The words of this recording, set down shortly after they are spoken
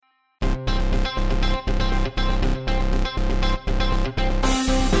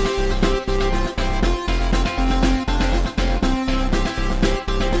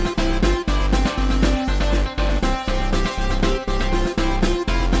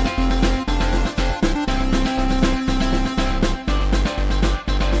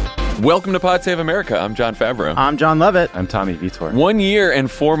Welcome to Pod Save America. I'm John Favreau. I'm John Lovett. I'm Tommy Vitor. 1 year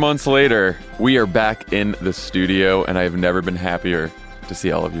and 4 months later, we are back in the studio, and I have never been happier to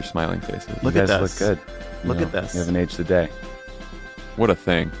see all of your smiling faces. Look at this. Look good. Look at this. You haven't aged a day. What a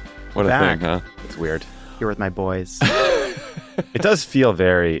thing. What Back. a thing, huh? It's weird. Here with my boys. It does feel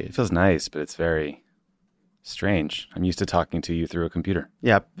it feels nice, but it's very strange. I'm used to talking to you through a computer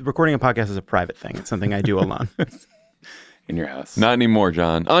Yeah, recording a podcast is a private thing. It's something I do alone. in your house. Not anymore,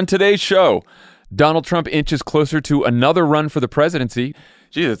 John. On today's show, Donald Trump inches closer to another run for the presidency.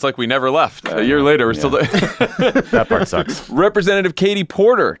 Geez, it's like we never left. A year later, we're still there. That part sucks. Representative Katie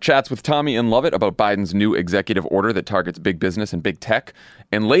Porter chats with Tommy and Lovett about Biden's new executive order that targets big business and big tech.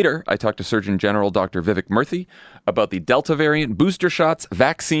 And later, I talked to Surgeon General Dr. Vivek Murthy about the Delta variant, booster shots,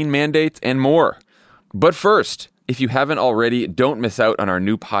 vaccine mandates, and more. But first, if you haven't already, don't miss out on our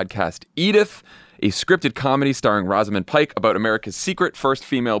new podcast, Edith, a scripted comedy starring Rosamund Pike about America's secret first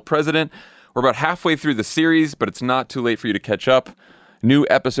female president. We're about halfway through the series, but it's not too late for you to catch up. New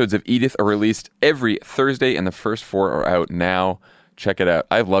episodes of Edith are released every Thursday, and the first 4 are out now. Check it out.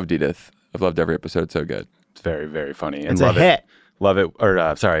 I've loved Edith. I've loved every episode. So good. It's very, very funny. And It's a hit.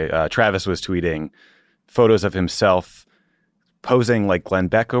 Travis was tweeting photos of himself posing like Glenn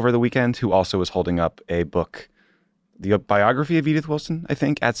Beck over the weekend, who also was holding up a book, the biography of Edith Wilson, I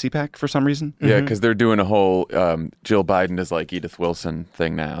think, at CPAC for some reason. Yeah, because they're doing a whole Jill Biden is like Edith Wilson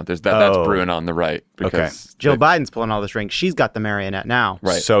thing now. That's brewing on the right. Because Jill Biden's pulling all the strings. She's got the marionette now.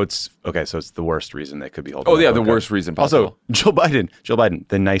 Right. So it's the worst reason they could be holding. Oh, that yeah, book the up. worst reason possible. Also, Jill Biden,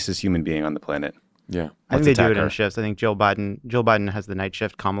 the nicest human being on the planet. Yeah. I think Let's they do attack it in her. shifts. I think Jill Biden has the night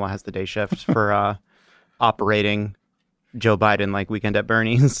shift. Kamala has the day shift for operating Joe Biden like Weekend at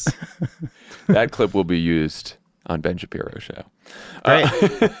Bernie's. That clip will be used on Ben Shapiro's show. Great.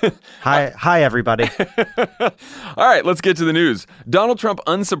 Hi, everybody. All right, let's get to the news. Donald Trump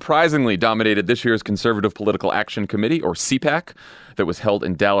unsurprisingly dominated this year's Conservative Political Action Committee, or CPAC, that was held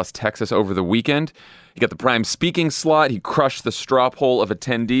in Dallas, Texas over the weekend. He got the prime speaking slot. He crushed the straw poll of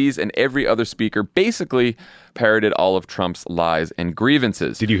attendees, and every other speaker basically parroted all of Trump's lies and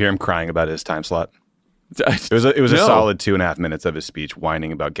grievances. Did you hear him crying about his time slot? It was a No. solid 2.5 minutes of his speech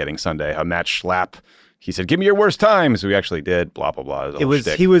whining about getting Sunday. How Matt Schlapp, he said, "Give me your worst times." We actually did. Blah blah blah. He was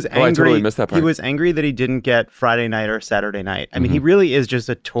angry. I totally missed that part. He was angry that he didn't get Friday night or Saturday night. I mean, he really is just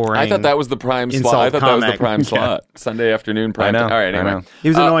a touring. I thought that was the prime slot. insult I thought that was the comic. prime slot. Sunday afternoon prime I know, time. All right, I anyway. know. He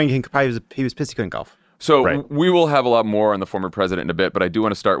was annoying. He was pissed he couldn't golf. So Right. we will have a lot more on the former president in a bit, but I do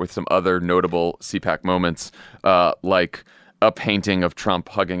want to start with some other notable CPAC moments, like a painting of Trump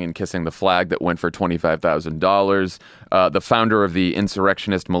hugging and kissing the flag that went for $25,000. The founder of the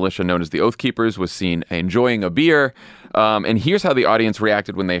insurrectionist militia known as the Oath Keepers was seen enjoying a beer. And here's how the audience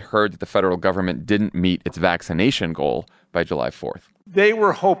reacted when they heard that the federal government didn't meet its vaccination goal by July 4th. They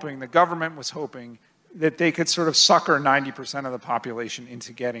were hoping, the government was hoping, that they could sort of sucker 90% of the population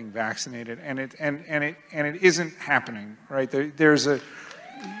into getting vaccinated, and it isn't happening, right?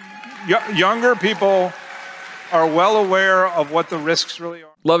 Younger people are well aware of what the risks really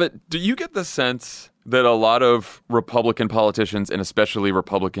are. Lovett, do you get the sense that a lot of Republican politicians and especially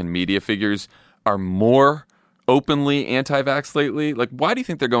Republican media figures are more openly anti-vax lately? Like, why do you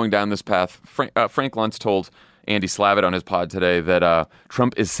think they're going down this path? Frank Luntz told Andy Slavitt on his pod today that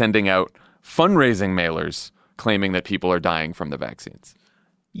Trump is sending out fundraising mailers claiming that people are dying from the vaccines.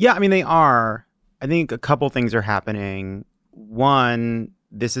 Yeah, I mean, they are. I think a couple things are happening. One,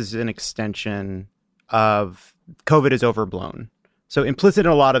 this is an extension of COVID is overblown. So implicit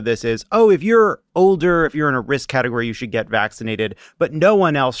in a lot of this is, if you're older, if you're in a risk category, you should get vaccinated, but no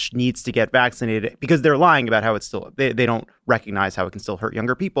one else needs to get vaccinated because they're lying about how it's still, they don't recognize how it can still hurt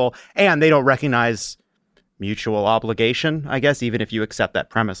younger people, and they don't recognize mutual obligation, I guess, even if you accept that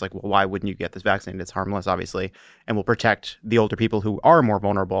premise, like, well, why wouldn't you get this vaccine? It's harmless, obviously, and will protect the older people who are more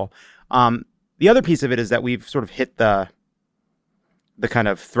vulnerable. The other piece of it is that we've sort of hit the kind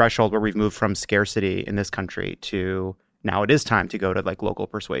of threshold where we've moved from scarcity in this country to now it is time to go to like local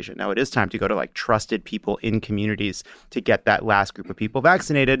persuasion. Now it is time to go to like trusted people in communities to get that last group of people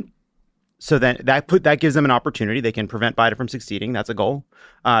vaccinated. So then that gives them an opportunity. They can prevent Biden from succeeding. That's a goal.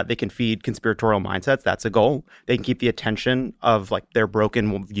 They can feed conspiratorial mindsets. That's a goal. They can keep the attention of like their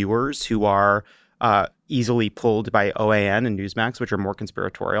broken viewers who are easily pulled by OAN and Newsmax, which are more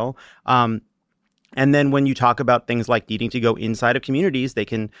conspiratorial. And then when you talk about things like needing to go inside of communities, they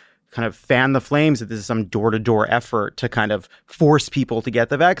can kind of fan the flames that this is some door-to-door effort to kind of force people to get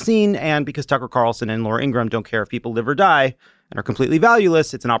the vaccine. And because Tucker Carlson and Laura Ingraham don't care if people live or die, and are completely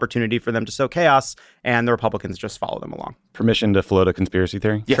valueless, it's an opportunity for them to sow chaos, and the Republicans just follow them along. Permission to float a conspiracy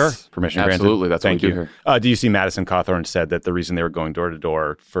theory? Yes. Sure. Permission granted. Absolutely. That's Thank what we you. do here. Do you see Madison Cawthorn said that the reason they were going door to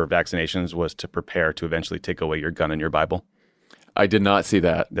door for vaccinations was to prepare to eventually take away your gun and your Bible? I did not see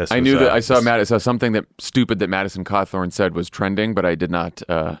that. This I was, knew that I saw something that stupid that Madison Cawthorn said was trending, but I did not.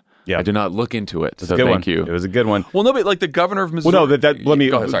 I did not look into it. So thank you. It was a good one. Well, no, but like the governor of Missouri. Well, no, let me.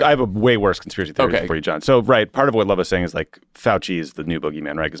 Go ahead, sorry. I have a way worse conspiracy theory Okay. for you, John. So, right, part of what Love was saying is like Fauci is the new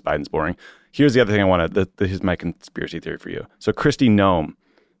boogeyman, right? Because Biden's boring. Here's the other thing I want to. Here's my conspiracy theory for you. So, Kristi Noem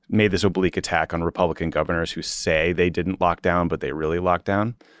made this oblique attack on Republican governors who say they didn't lock down, but they really locked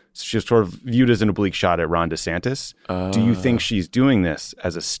down. So she's sort of viewed as an oblique shot at Ron DeSantis. Do you think she's doing this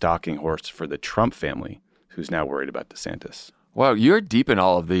as a stalking horse for the Trump family, who's now worried about DeSantis? Wow, you're deep in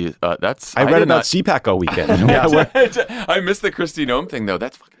all of these. I read about CPAC all weekend. I missed the Kristi Noem thing though.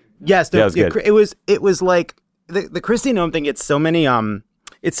 That's fucking. Yes, Yeah, it was good. it was like the Kristi Noem thing. It's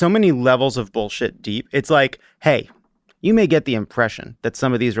so many levels of bullshit deep. It's like, hey, you may get the impression that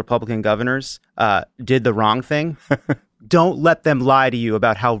some of these Republican governors did the wrong thing. Don't let them lie to you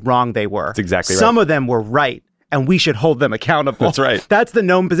about how wrong they were. That's exactly right. Some of them were right, and we should hold them accountable. That's right. That's the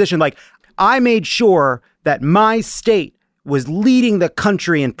Noem position. Like, I made sure that my state was leading the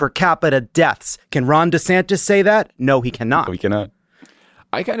country in per capita deaths. Can Ron DeSantis say that? No, he cannot. We cannot.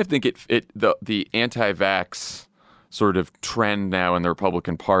 I kind of think the anti-vax sort of trend now in the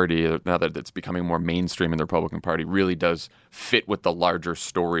Republican Party, now that it's becoming more mainstream in the Republican Party, really does fit with the larger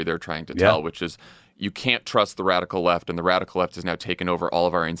story they're trying to tell, which is you can't trust the radical left, and the radical left has now taken over all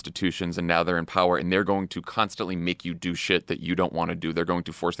of our institutions, and now they're in power, and they're going to constantly make you do shit that you don't want to do. They're going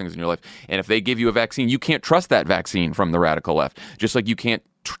to force things in your life. And if they give you a vaccine, you can't trust that vaccine from the radical left, just like you can't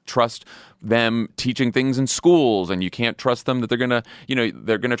trust them teaching things in schools, and you can't trust them that they're gonna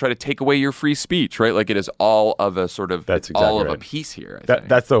try to take away your free speech, right? Like it is all of a sort of all of a piece here. I think.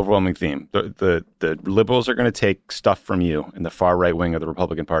 That's the overwhelming theme. The liberals are going to take stuff from you, and the far right wing of the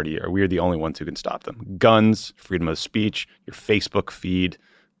Republican Party we're the only ones who can stop them. Guns, freedom of speech, your Facebook feed,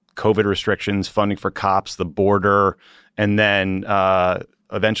 COVID restrictions, funding for cops, the border, and then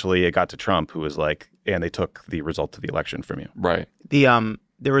eventually it got to Trump, who was like, and they took the result of the election from you. Right.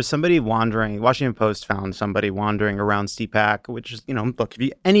 There was somebody wandering. Washington Post found somebody wandering around CPAC, which is, look,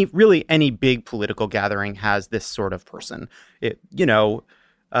 if any big political gathering has this sort of person,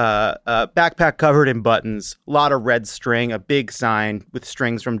 backpack covered in buttons, a lot of red string, a big sign with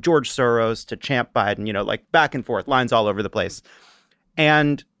strings from George Soros to Champ Biden, like back and forth, lines all over the place.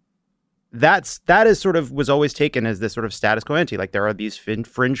 And that is sort of was always taken as this sort of status quo entity. Like there are these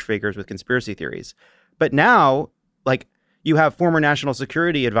fringe figures with conspiracy theories. But now, like, you have former national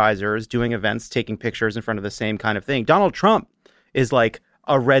security advisors doing events, taking pictures in front of the same kind of thing. Donald Trump is like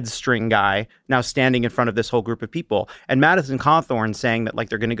a red string guy now standing in front of this whole group of people. And Madison Cawthorn saying that like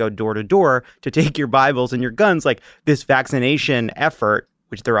they're going to go door to door to take your Bibles and your guns, like this vaccination effort,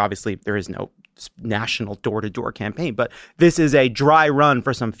 which there is no national door to door campaign, but this is a dry run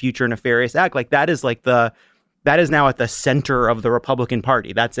for some future nefarious act. Like that is now at the center of the Republican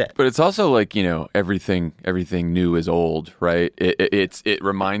Party. That's it. But it's also like, everything new is old, right? It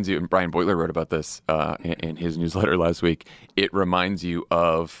reminds you, and Brian Beutler wrote about this in his newsletter last week. It reminds you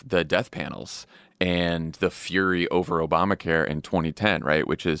of the death panels and the fury over Obamacare in 2010, right?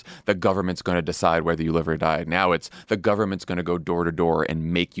 Which is the government's going to decide whether you live or die. Now it's the government's going to go door to door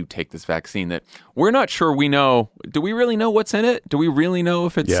and make you take this vaccine that we're not sure we know. Do we really know what's in it? Do we really know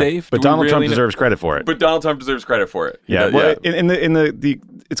if it's safe? But Donald Trump deserves credit for it. But Donald Trump deserves credit for it. Yeah. Well, in the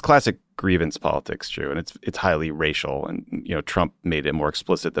it's classic grievance politics, Drew, and it's highly racial. And Trump made it more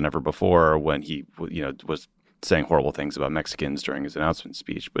explicit than ever before when he was saying horrible things about Mexicans during his announcement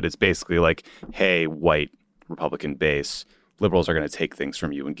speech. But it's basically like, hey, white Republican base, liberals are going to take things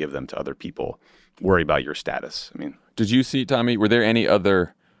from you and give them to other people. Worry about your status. I mean, did you see, Tommy, were there any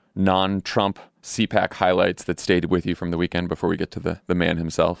other non-Trump CPAC highlights that stayed with you from the weekend before we get to the man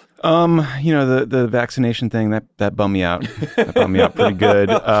himself? The vaccination thing that bummed me out. That bummed me out pretty good.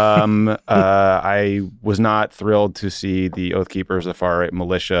 I was not thrilled to see the Oath Keepers, the far right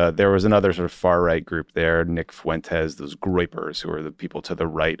militia. There was another sort of far right group there, Nick Fuentes, those Groypers, who are the people to the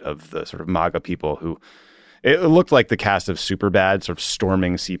right of the sort of MAGA people who it looked like the cast of Superbad sort of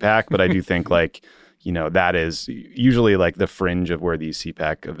storming CPAC, but I do think like that is usually like the fringe of where these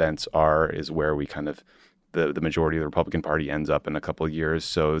CPAC events is where we kind of the majority of the Republican Party ends up in a couple of years.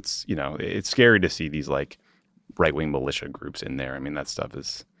 So it's it's scary to see these like right-wing militia groups in there. I mean, that stuff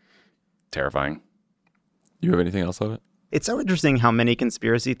is terrifying. You have anything else of it? It's so interesting how many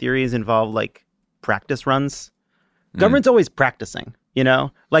conspiracy theories involve like practice runs. Government's always practicing. You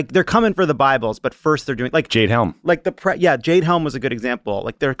know, like they're coming for the Bibles, but first they're doing like Jade Helm. like Jade Helm was a good example.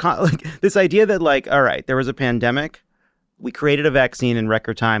 Like like this idea that like, all right, there was a pandemic, we created a vaccine in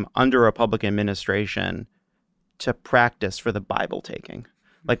record time under a Republican administration to practice for the Bible taking.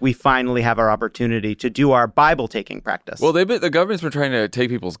 Like we finally have our opportunity to do our Bible taking practice. Well, the government's been trying to take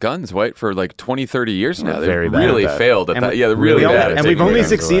people's guns, right, for like 20, 30 years now. They've very bad really at that. failed at And that. Yeah, they're really we bad only, at and we've taking only guns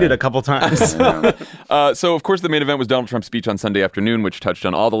succeeded away. a couple times. So, of course, the main event was Donald Trump's speech on Sunday afternoon, which touched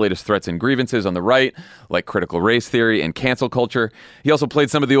on all the latest threats and grievances on the right, like critical race theory and cancel culture. He also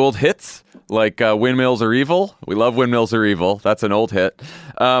played some of the old hits, like Windmills Are Evil. We love Windmills Are Evil. That's an old hit.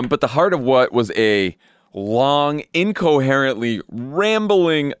 But the heart of what was a long, incoherently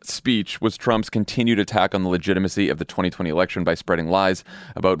rambling speech was Trump's continued attack on the legitimacy of the 2020 election by spreading lies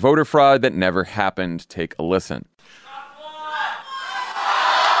about voter fraud that never happened. Take a listen.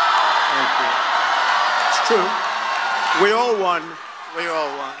 Thank you. It's true. We all won. We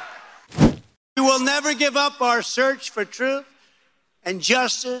all won. We will never give up our search for truth and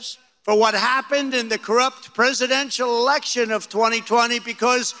justice for what happened in the corrupt presidential election of 2020,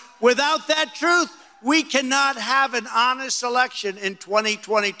 because without that truth, we cannot have an honest election in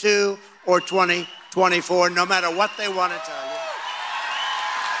 2022 or 2024, no matter what they want to tell you.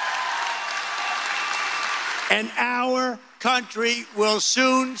 And our country will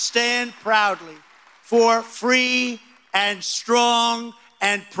soon stand proudly for free and strong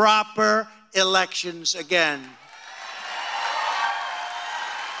and proper elections again.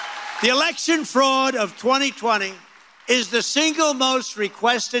 The election fraud of 2020 is the single most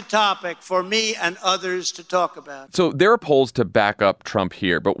requested topic for me and others to talk about. So there are polls to back up Trump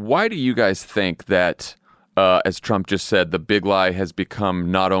here, but why do you guys think that, as Trump just said, the big lie has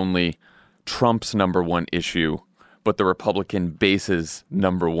become not only Trump's number one issue, but the Republican base's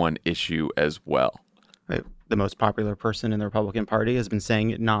number one issue as well? The most popular person in the Republican Party has been saying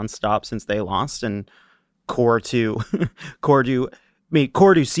it nonstop since they lost, and core to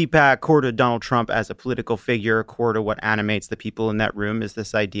CPAC, core to Donald Trump as a political figure, core to what animates the people in that room is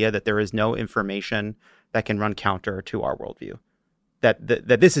this idea that there is no information that can run counter to our worldview. That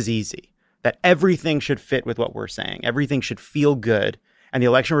this is easy. That everything should fit with what we're saying. Everything should feel good, and the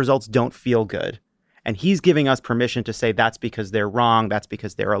election results don't feel good. And he's giving us permission to say that's because they're wrong, that's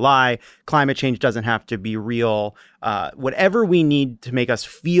because they're a lie. Climate change doesn't have to be real. Whatever we need to make us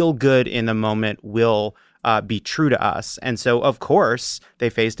feel good in the moment will be true to us. And so, of course,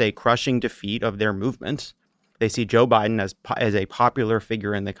 they faced a crushing defeat of their movement. They see Joe Biden as a popular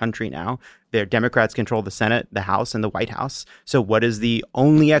figure in the country now. Their Democrats control the Senate, the House, and the White House. So what is the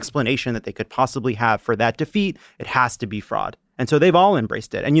only explanation that they could possibly have for that defeat? It has to be fraud. And so they've all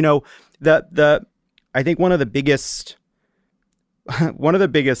embraced it. And, you know, I think one of the biggest,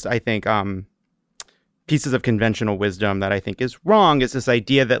 I think, pieces of conventional wisdom that I think is wrong is this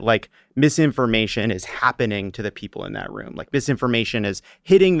idea that like misinformation is happening to the people in that room. Like misinformation is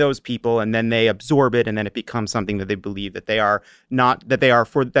hitting those people and then they absorb it and then it becomes something that they believe that they are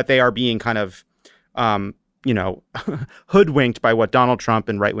being kind of, hoodwinked by what Donald Trump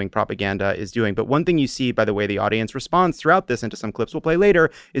and right-wing propaganda is doing. But one thing you see by the way the audience responds throughout this, and to some clips we'll play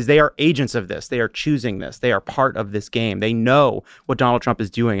later, is they are agents of this. They are choosing this. They are part of this game. They know what Donald Trump is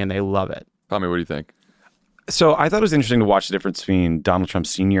doing and they love it. Tommy, what do you think? So I thought it was interesting to watch the difference between Donald Trump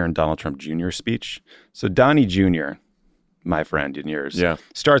Sr. and Donald Trump Jr. speech. So Donnie Jr., my friend and yours,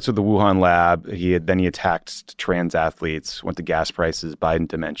 starts with the Wuhan lab. Then he attacked trans athletes, went to gas prices, Biden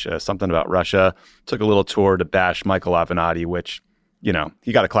dementia, something about Russia, took a little tour to bash Michael Avenatti, which, you know,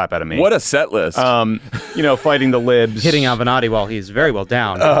 he got a clap out of me. What a set list. Fighting the libs. Hitting Avenatti while he's very well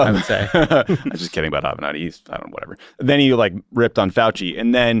down, I would say. I'm just kidding about Avenatti. He's, I don't know, whatever. Then he ripped on Fauci.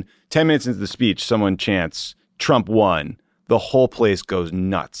 And then 10 minutes into the speech, someone chants, Trump won. The whole place goes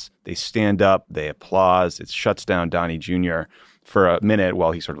nuts. They stand up, they applaud. It shuts down Donnie Jr. for a minute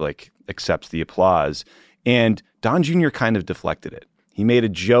while he sort of accepts the applause. And Don Jr. kind of deflected it. He made a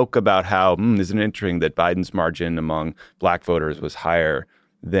joke about how, isn't it interesting that Biden's margin among black voters was higher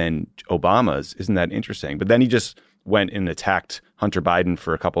than Obama's? Isn't that interesting? But then he just went and attacked Hunter Biden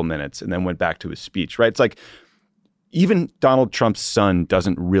for a couple minutes and then went back to his speech, right? It's like even Donald Trump's son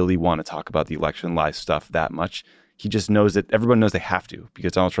doesn't really want to talk about the election lie stuff that much. He just knows that everyone knows they have to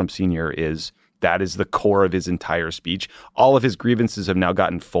because Donald Trump Sr. that is the core of his entire speech. All of his grievances have now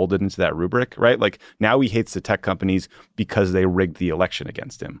gotten folded into that rubric, right? Like now he hates the tech companies because they rigged the election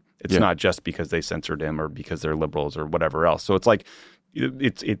against him. It's not just because they censored him or because they're liberals or whatever else. So it's like,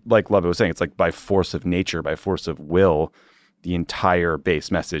 like Lovett was saying, it's like by force of nature, by force of will, the entire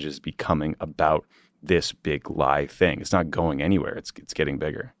base message is becoming about this big lie thing. It's not going anywhere. It's getting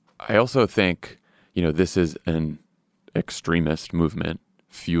bigger. I also think, this is extremist movement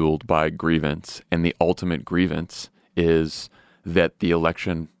fueled by grievance, and the ultimate grievance is that the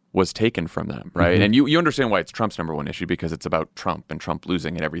election was taken from them, right? And you understand why it's Trump's number one issue, because it's about Trump and Trump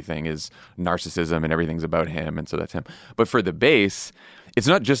losing, and everything is narcissism and everything's about him, and so that's him. But for the base, it's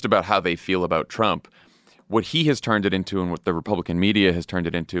not just about how they feel about Trump. What he has turned it into, and what the Republican media has turned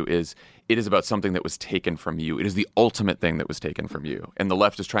it into, is it is about something that was taken from you. It is the ultimate thing that was taken from you. And the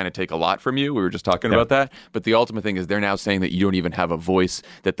left is trying to take a lot from you. We were just talking about that. But the ultimate thing is they're now saying that you don't even have a voice,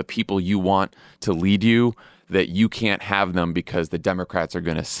 that the people you want to lead you, that you can't have them because the Democrats are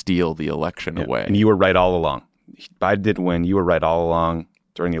going to steal the election away. And you were right all along. Biden did win. You were right all along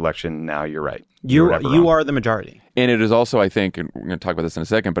during the election. Now you're right. You are the majority. And it is also, I think, and we're going to talk about this in a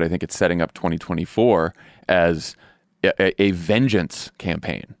second, but I think it's setting up 2024 as a vengeance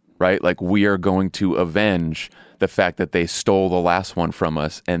campaign, right? Like, we are going to avenge the fact that they stole the last one from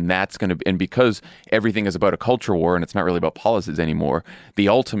us. And that's going to be, and because everything is about a culture war and it's not really about policies anymore, the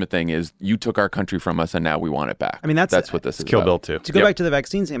ultimate thing is you took our country from us and now we want it back. I mean, that's what this is Kill about. Bill too. To go back to the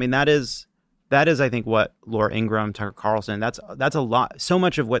vaccines, I mean, that is, I think, what Laura Ingraham, Tucker Carlson, that's a lot. So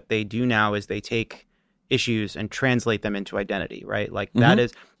much of what they do now is they take issues and translate them into identity, right? Like that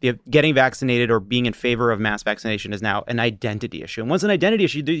is getting vaccinated or being in favor of mass vaccination is now an identity issue. And once an identity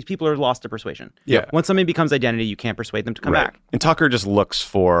issue, these people are lost to persuasion. Yeah. Once something becomes identity, you can't persuade them to come back. And Tucker just looks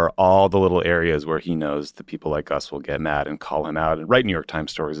for all the little areas where he knows the people like us will get mad and call him out and write New York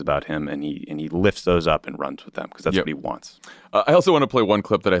Times stories about him, and he lifts those up and runs with them because that's what he wants. I also want to play one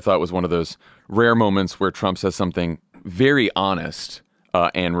clip that I thought was one of those rare moments where Trump says something very honest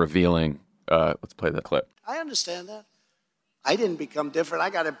and revealing. Let's play that clip. I understand that. I didn't become different. I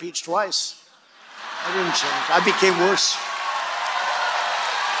got impeached twice. I didn't change. I became worse.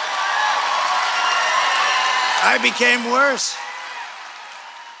 I became worse.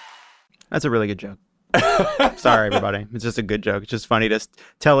 That's a really good joke. Sorry, everybody. It's just a good joke. It's just funny to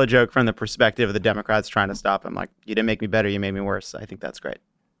tell a joke from the perspective of the Democrats trying to stop him. Like, you didn't make me better, you made me worse. I think that's great.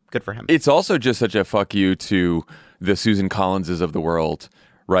 Good for him. It's also just such a fuck you to the Susan Collinses of the world,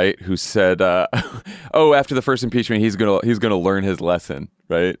 right? Who said, "Oh, after the first impeachment, he's gonna learn his lesson,"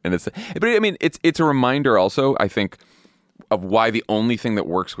 right? And but I mean, it's a reminder also, I think, of why the only thing that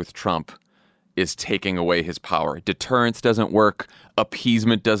works with Trump is taking away his power. Deterrence doesn't work.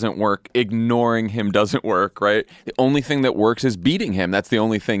 Appeasement doesn't work. Ignoring him doesn't work, right? The only thing that works is beating him. That's the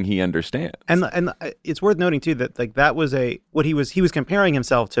only thing he understands. And it's worth noting too that like that was he was comparing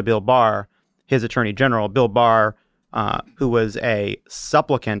himself to Bill Barr, his attorney general. Bill Barr, who was a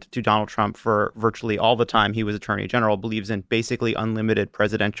supplicant to Donald Trump for virtually all the time he was attorney general, believes in basically unlimited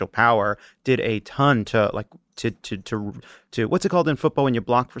presidential power, did a ton to what's it called in football when you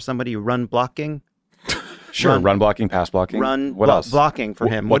block for somebody, you run blocking? Sure, run blocking, pass blocking. What else? Blocking for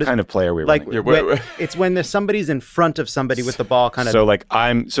him. What kind of play are we like? running? It's when somebody's in front of somebody with the ball, kind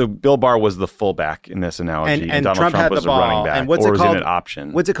of. So Bill Barr was the fullback in this analogy, and Donald Trump had was the ball, the running back, and what's or it was called? it an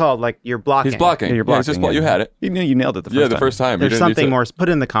option? What's it called? Like you're blocking. He's blocking. Yeah, you're blocking. It's just, you had it. You nailed it the first time. Yeah, the first time. There's something more. Put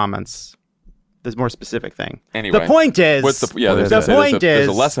it in the comments. There's more specific thing. Anyway, the point is, there's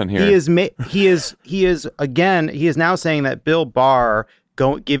a lesson here. He is now saying that Bill Barr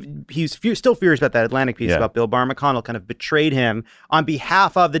he's still furious about that Atlantic piece about Bill Barr. McConnell kind of betrayed him on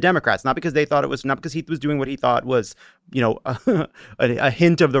behalf of the Democrats, not because not because he was doing what he thought was, a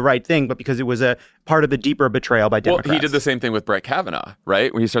hint of the right thing, but because it was a part of the deeper betrayal by Democrats. Well, he did the same thing with Brett Kavanaugh,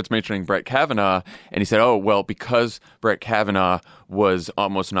 right? When he starts mentioning Brett Kavanaugh, and he said, "Oh, well, because Brett Kavanaugh was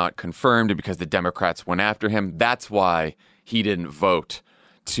almost not confirmed, and because the Democrats went after him, that's why he didn't vote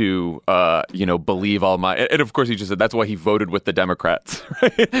to believe all my," and of course he just said that's why he voted with the Democrats,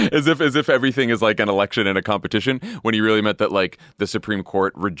 right? as if everything is like an election and a competition, when he really meant that like the Supreme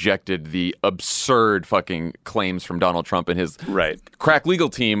Court rejected the absurd fucking claims from Donald Trump and his crack legal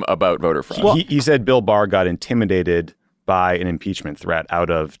team about voter fraud. He said Bill Barr got intimidated by an impeachment threat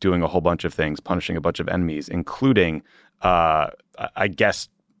out of doing a whole bunch of things, punishing a bunch of enemies, including I guess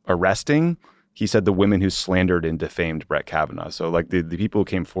arresting. He said the women who slandered and defamed Brett Kavanaugh. So like the people who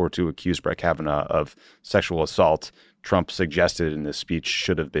came forward to accuse Brett Kavanaugh of sexual assault, Trump suggested in this speech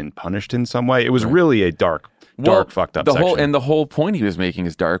should have been punished in some way. It was really a dark, fucked up section. The whole point he was making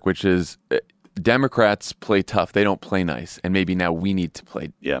is dark, which is Democrats play tough. They don't play nice. And maybe now we need to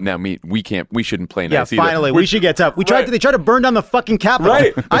play. Yeah. Now we shouldn't play nice either. Finally, we should get tough. They tried to burn down the fucking Capitol.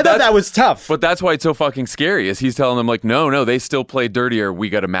 Right. I thought that was tough. But that's why it's so fucking scary, is he's telling them like, no, they still play dirtier. We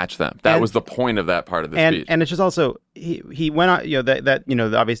got to match them. That was the point of that part of the speech. And it's just also, he went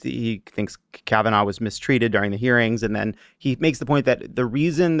on, obviously he thinks Kavanaugh was mistreated during the hearings. And then he makes the point that the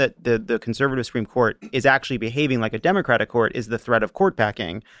reason that the conservative Supreme Court is actually behaving like a Democratic court is the threat of court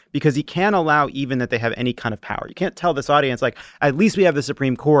packing, because he can't allow even that they have any kind of power. You can't tell this audience, like, at least we have the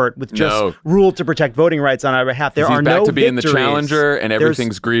Supreme Court with just ruled to protect voting rights on our behalf. There are no back to being victories. The challenger, and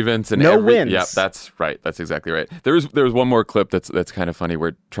everything's grievance and no wins. Yeah, that's right. That's exactly right. There was one more clip that's kind of funny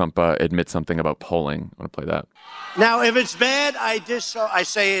where Trump admits something about polling. I want to play that. Now, if it's bad, I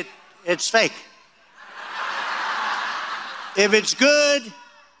say it's fake. If it's good,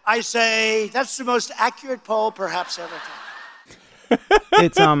 I say that's the most accurate poll perhaps ever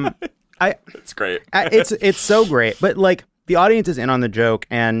taken. It's great. It's so great. But like, the audience is in on the joke,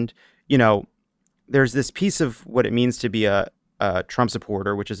 and there's this piece of what it means to be a Trump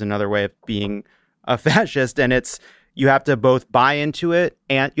supporter, which is another way of being a fascist, and it's you have to both buy into it,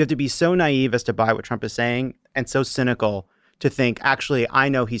 and you have to be so naive as to buy what Trump is saying, and so cynical to think, actually, I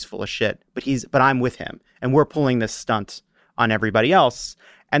know he's full of shit, but I'm with him, and we're pulling this stunt on everybody else.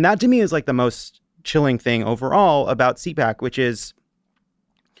 And that to me is like the most chilling thing overall about CPAC, which is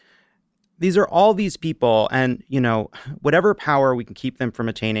these are all these people, and whatever power we can keep them from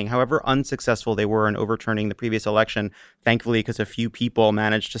attaining, however unsuccessful they were in overturning the previous election, thankfully, because a few people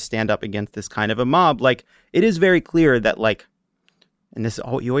managed to stand up against this kind of a mob, like, it is very clear that, like, and this,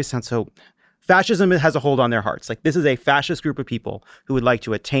 you always sound so, fascism has a hold on their hearts. Like, this is a fascist group of people who would like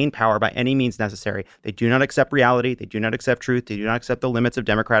to attain power by any means necessary. They do not accept reality. They do not accept truth. They do not accept the limits of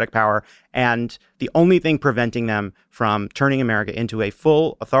democratic power. And the only thing preventing them from turning America into a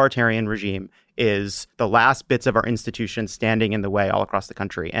full authoritarian regime is the last bits of our institutions standing in the way all across the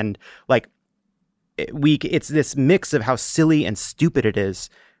country. And like, it's this mix of how silly and stupid it is,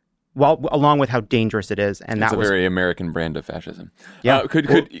 along with how dangerous it is. And it's a very American brand of fascism. Yeah.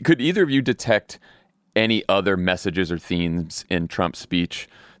 Could either of you detect any other messages or themes in Trump's speech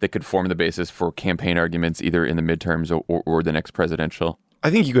that could form the basis for campaign arguments either in the midterms or the next presidential? I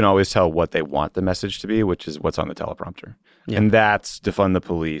think you can always tell what they want the message to be, which is what's on the teleprompter. Yeah. And that's defund the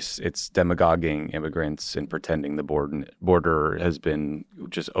police. It's demagoguing immigrants and pretending the border has been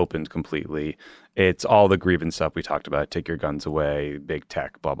just opened completely. It's all the grievance stuff we talked about. Take your guns away, big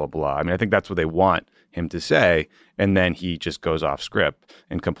tech, blah, blah, blah. I mean, I think that's what they want him to say. And then he just goes off script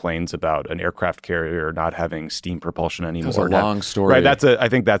and complains about an aircraft carrier not having steam propulsion anymore. It's a long story. Right. I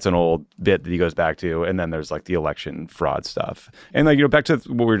think that's an old bit that he goes back to. And then there's like the election fraud stuff. And like, back to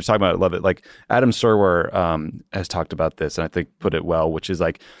what we were just talking about, I love it. Like Adam Serwer has talked about this, and I think put it well, which is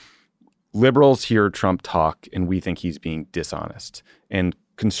like liberals hear Trump talk and we think he's being dishonest. And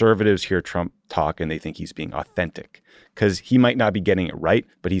conservatives hear Trump talk and they think he's being authentic, because he might not be getting it right,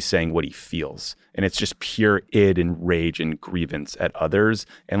 but he's saying what he feels. And it's just pure id and rage and grievance at others.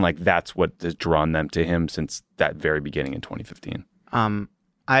 And like, that's what has drawn them to him since that very beginning in 2015.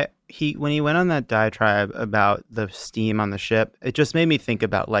 When he went on that diatribe about the steam on the ship, it just made me think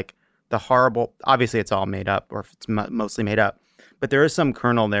about like the horrible, obviously it's all made up, or it's mostly made up, but there is some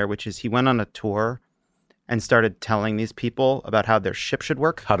kernel there, which is he went on a tour and started telling these people about how their ship should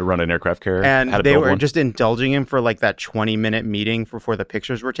work. How to run an aircraft carrier. And they were just indulging him for like that 20-minute meeting before the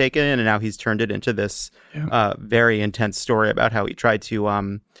pictures were taken. And now he's turned it into this very intense story about how he tried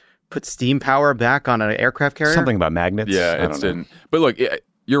to put steam power back on an aircraft carrier. Something about magnets. Yeah, it didn't. But look,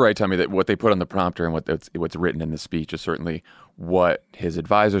 you're right, Tommy, that what they put on the prompter and what's written in the speech is certainly what his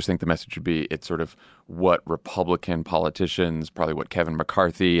advisors think the message should be. It's sort of what Republican politicians, probably what Kevin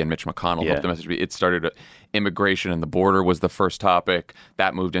McCarthy and Mitch McConnell hope the message be. It started immigration and the border was the first topic.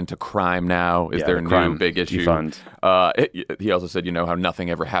 That moved into crime now is their new big issue. He also said, how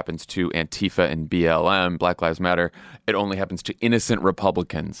nothing ever happens to Antifa and BLM, Black Lives Matter. It only happens to innocent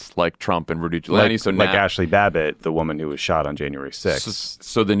Republicans like Trump and Rudy Giuliani. Like Ashley Babbitt, the woman who was shot on January 6th.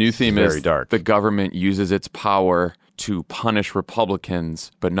 So the new theme is dark. The government uses its power to punish Republicans,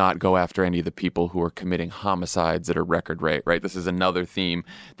 but not go after any of the people who are committing homicides at a record rate, right? This is another theme.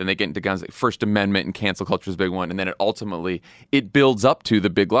 Then they get into guns like First Amendment and cancel culture is a big one. And then it builds up to the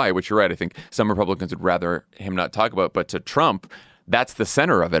big lie, which you're right. I think some Republicans would rather him not talk about, but to Trump, that's the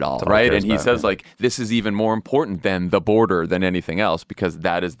center of it all, right? And he says like, this is even more important than the border, than anything else, because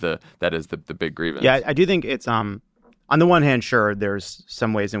that is the big grievance. Yeah, I do think it's on the one hand, sure, there's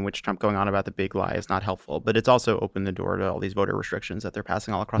some ways in which Trump going on about the big lie is not helpful, but it's also opened the door to all these voter restrictions that they're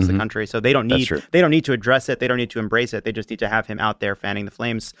passing all across the country. So they don't need to address it. They don't need to embrace it. They just need to have him out there fanning the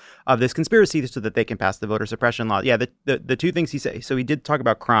flames of this conspiracy so that they can pass the voter suppression law. Yeah, the two things he said. So he did talk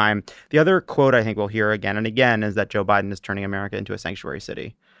about crime. The other quote I think we'll hear again and again is that Joe Biden is turning America into a sanctuary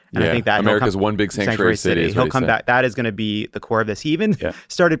city. And I think that America's one big sanctuary city. He'll come back. That is going to be the core of this. He even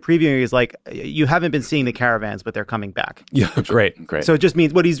started previewing. He's like, you haven't been seeing the caravans, but they're coming back. Yeah, great. So it just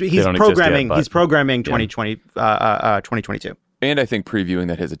means what he's programming. He's programming 2022. And I think previewing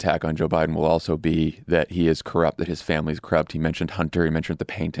that his attack on Joe Biden will also be that he is corrupt, that his family's corrupt. He mentioned Hunter. He mentioned the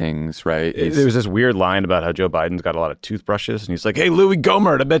paintings, right? There was this weird line about how Joe Biden's got a lot of toothbrushes. And he's like, hey, Louis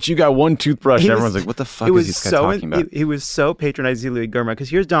Gohmert, I bet you got one toothbrush. Everyone's like, what the fuck is this guy talking about? He was so patronizing Louis Gohmert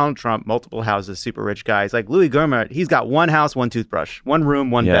because here's Donald Trump, multiple houses, super rich guys. Like Louis Gohmert, he's got one house, one toothbrush, one room,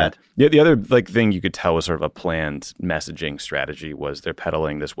 one bed. Yeah, the other thing you could tell was sort of a planned messaging strategy was they're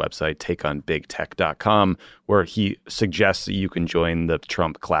peddling this website, takeonbigtech.com, where he suggests that you can join the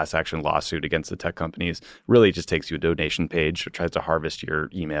Trump class action lawsuit against the tech companies. Really, it just takes you a donation page, tries to harvest your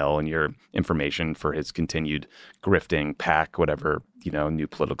email and your information for his continued grifting, PAC, whatever, new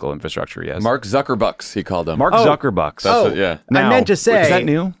political infrastructure he has. Mark Zuckerbucks, he called him. Mark Zuckerbucks. Now, I meant to say. Is that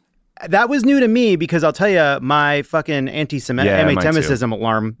new? That was new to me because I'll tell you, my fucking anti-Semitism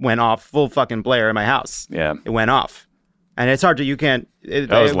alarm went off full fucking blare in my house. Yeah. It went off. And it's hard to,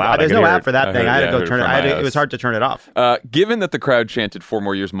 That was loud. There's no app for that thing. I had to go turn it. It was hard to turn it off. Given that the crowd chanted 4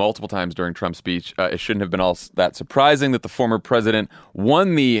 more years multiple times during Trump's speech, it shouldn't have been all that surprising that the former president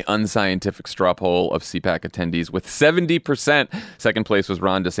won the unscientific straw poll of CPAC attendees with 70%. Second place was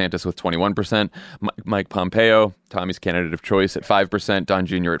Ron DeSantis with 21%. Mike Pompeo, Tommy's candidate of choice, at 5%. Don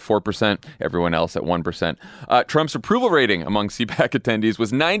Jr. at 4%. Everyone else at 1%. Trump's approval rating among CPAC attendees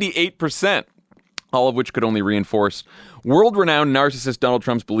was 98%. All of which could only reinforce world-renowned narcissist Donald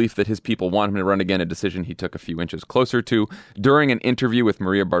Trump's belief that his people want him to run again, a decision he took a few inches closer to during an interview with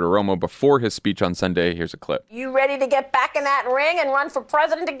Maria Bartiromo before his speech on Sunday. Here's a clip. You ready to get back in that ring and run for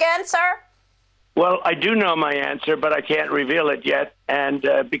president again, sir? Well, I do know my answer, but I can't reveal it yet, and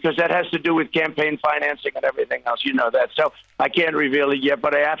because that has to do with campaign financing and everything else. You know that. So I can't reveal it yet,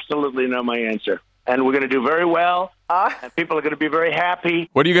 but I absolutely know my answer. And we're going to do very well, and people are going to be very happy.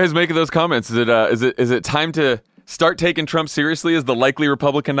 What do you guys make of those comments? Is it time to start taking Trump seriously as the likely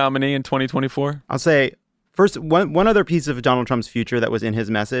Republican nominee in 2024? I'll say, first, one other piece of Donald Trump's future that was in his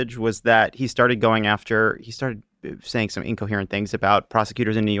message was that he started saying some incoherent things about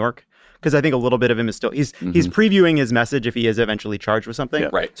prosecutors in New York. Because I think a little bit of him is still he's previewing his message if he is eventually charged with something. Yeah.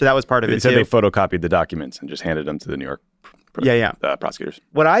 Right. So that was part of it. He said they photocopied the documents and just handed them to the New York prosecutors.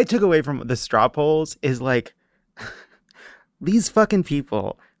 What I took away from the straw polls is like these fucking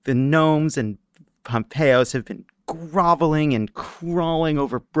people, the Gnomes and Pompeos, have been groveling and crawling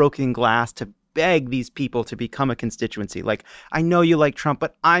over broken glass to beg these people to become a constituency. Like, I know you like Trump,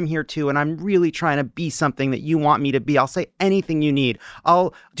 but I'm here too, and I'm really trying to be something that you want me to be. I'll say anything you need.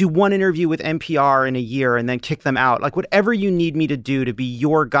 I'll do one interview with NPR in a year and then kick them out. Like, whatever you need me to do to be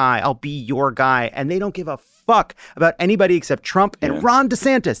your guy, I'll be your guy. And they don't give a fuck about anybody except Trump and Ron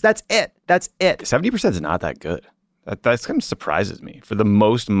DeSantis. That's it. 70% is not that good. That kind of surprises me. For the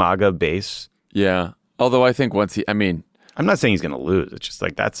most MAGA base. Yeah. Although I think I'm not saying he's going to lose. It's just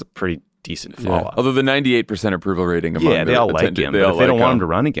like that's a pretty decent fall off. Although the 98% approval rating among they all like him. But if they don't want him to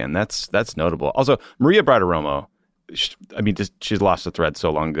run again, that's notable. Also, Maria Bartiromo, she's lost the thread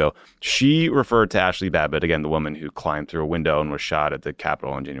so long ago. She referred to Ashley Babbitt, again, the woman who climbed through a window and was shot at the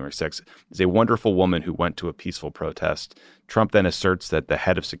Capitol on January 6th, as a wonderful woman who went to a peaceful protest. Trump then asserts that the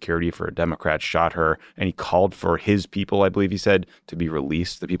head of security for a Democrat shot her, and he called for his people, I believe he said, to be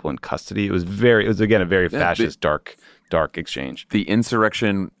released, the people in custody. It was again a very fascist, dark exchange. The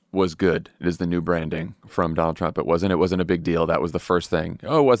insurrection was good. It is the new branding from Donald Trump. It wasn't a big deal. That was the first thing.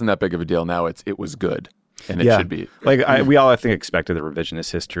 Oh, it wasn't that big of a deal. Now it was good. And it should be. We all, I think, expected the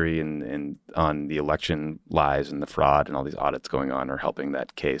revisionist history and on the election lies and the fraud and all these audits going on are helping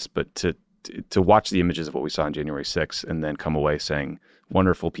that case. But to watch the images of what we saw on January 6th and then come away saying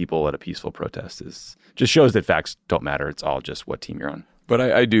wonderful people at a peaceful protest just shows that facts don't matter. It's all just what team you're on. But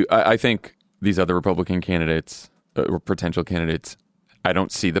I think these other Republican candidates or potential candidates, I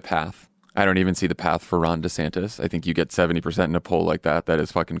don't see the path. I don't even see the path for Ron DeSantis. I think you get 70% in a poll like that. That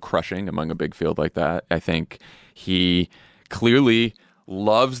is fucking crushing among a big field like that. I think he clearly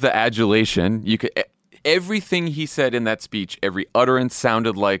loves the adulation. Everything he said in that speech, every utterance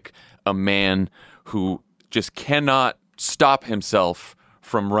sounded like a man who just cannot stop himself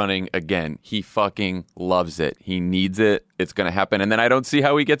from running again. He fucking loves it. He needs it. It's going to happen. And then I don't see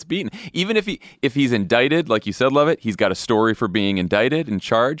how he gets beaten. Even if he's indicted, like you said, Lovett, he's got a story for being indicted and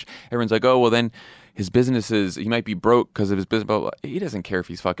charged. Everyone's like, oh, well then, his businesses, he might be broke because of his business, but he doesn't care if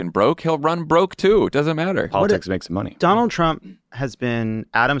he's fucking broke. He'll run broke too. It doesn't matter. Politics makes money. Donald Trump has been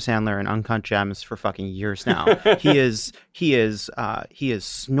Adam Sandler in Uncut Gems for fucking years now. he is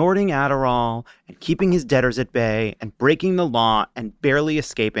snorting Adderall and keeping his debtors at bay and breaking the law and barely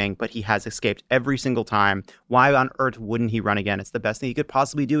escaping, but he has escaped every single time. Why on earth wouldn't he run again? It's the best thing he could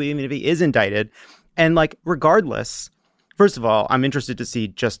possibly do, even if he is indicted. And like, regardless, first of all, I'm interested to see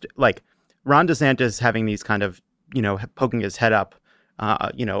just like Ron DeSantis having these kind of, poking his head up,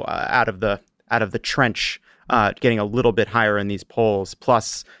 out of the trench, getting a little bit higher in these polls,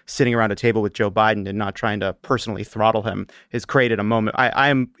 plus sitting around a table with Joe Biden and not trying to personally throttle him, has created a moment. I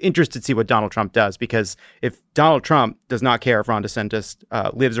am interested to see what Donald Trump does, because if Donald Trump does not care if Ron DeSantis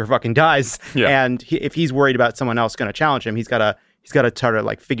lives or fucking dies, and if he's worried about someone else going to challenge him, he's got to try to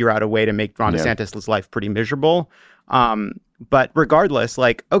like figure out a way to make Ron DeSantis' life pretty miserable. But regardless,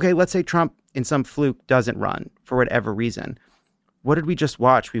 like, okay, let's say Trump in some fluke doesn't run for whatever reason. What did we just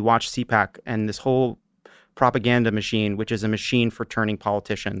watch? We watched CPAC and this whole propaganda machine, which is a machine for turning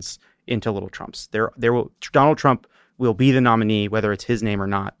politicians into little Trumps. Donald Trump will be the nominee, whether it's his name or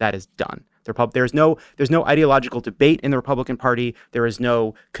not. That is done. There's no ideological debate in the Republican Party. There is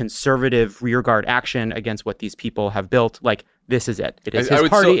no conservative rearguard action against what these people have built. Like, this is it. It is his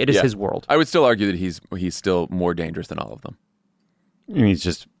party. It is his world. I would still argue that he's still more dangerous than all of them. I mean,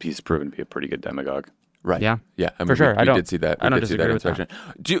 he's proven to be a pretty good demagogue. Right. Yeah. Yeah. I mean, for sure. We did see that. I don't disagree with that.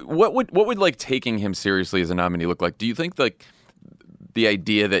 What would like taking him seriously as a nominee look like? Do you think like the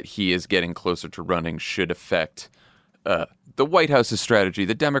idea that he is getting closer to running should affect the White House's strategy,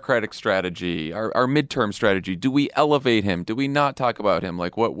 the Democratic strategy, our midterm strategy? Do we elevate him? Do we not talk about him?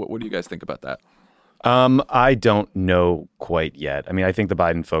 Like, what do you guys think about that? I don't know quite yet. I mean, I think the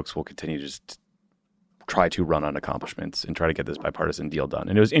Biden folks will continue to just try to run on accomplishments and try to get this bipartisan deal done.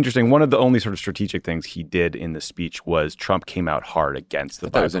 And it was interesting. One of the only sort of strategic things he did in the speech was Trump came out hard against the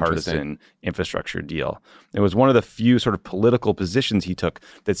bipartisan infrastructure deal. It was one of the few sort of political positions he took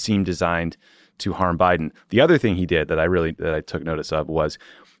that seemed designed to harm Biden. The other thing he did that I took notice of was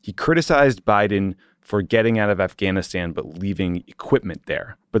he criticized Biden for getting out of Afghanistan but leaving equipment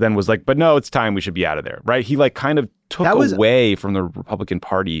there, but then was like, but no, it's time, we should be out of there, right? He like kind of took away from the Republican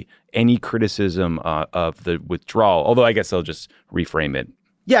Party any criticism of the withdrawal, although I guess they'll just reframe it.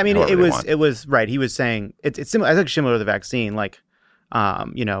 Yeah, I mean, it was right. He was saying it's similar. I think similar to the vaccine. Like,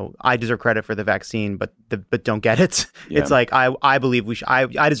 I deserve credit for the vaccine, but don't get it. Yeah. It's like I believe we should.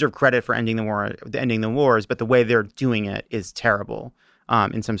 I deserve credit for ending the wars, but the way they're doing it is terrible.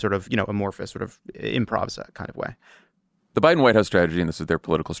 In some sort of amorphous sort of improv kind of way. The Biden White House strategy, and this is their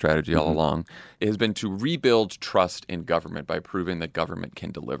political strategy all along, has been to rebuild trust in government by proving that government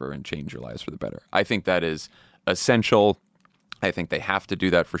can deliver and change your lives for the better. I think that is essential. I think they have to do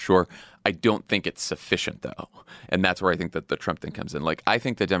that for sure. I don't think it's sufficient, though. And that's where I think that the Trump thing comes in. Like, I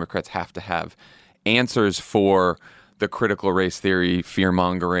think the Democrats have to have answers for the critical race theory,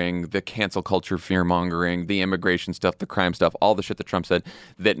 fear-mongering, the cancel culture fear-mongering, the immigration stuff, the crime stuff, all the shit that Trump said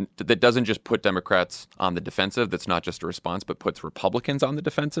that doesn't just put Democrats on the defensive, that's not just a response, but puts Republicans on the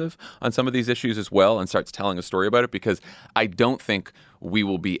defensive on some of these issues as well and starts telling a story about it, because I don't think we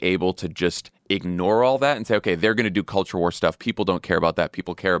will be able to just ignore all that and say, okay, they're going to do culture war stuff. People don't care about that.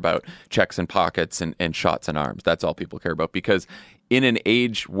 People care about checks and pockets and shots and arms. That's all people care about, because in an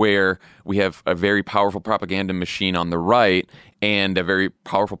age where we have a very powerful propaganda machine on the right and a very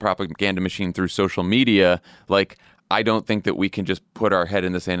powerful propaganda machine through social media, like, I don't think that we can just put our head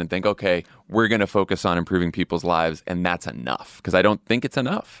in the sand and think, okay, we're going to focus on improving people's lives and that's enough, because I don't think it's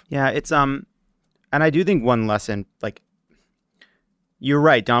enough. Yeah, it's and I do think one lesson, like, you're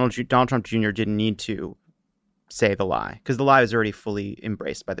right, Donald Trump Jr. didn't need to say the lie, because the lie is already fully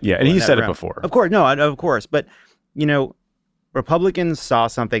embraced by the people. Yeah, and he said it before. Of course. But, Republicans saw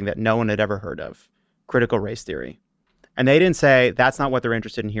something that no one had ever heard of, critical race theory. And they didn't say, that's not what they're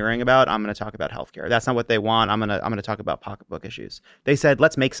interested in hearing about. I'm going to talk about healthcare. That's not what they want. I'm going to talk about pocketbook issues. They said,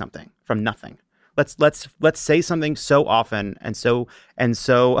 let's make something from nothing. Let's say something so often and so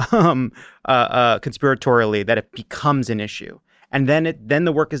conspiratorially that it becomes an issue. And then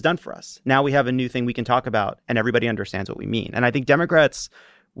the work is done for us. Now we have a new thing we can talk about, and everybody understands what we mean. And I think Democrats,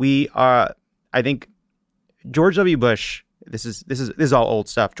 I think George W. Bush. This is all old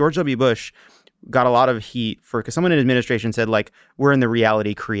stuff. George W. Bush got a lot of heat because someone in administration said, like, we're in the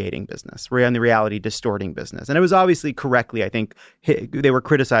reality creating business. We're in the reality distorting business. And it was obviously correctly, I think, they were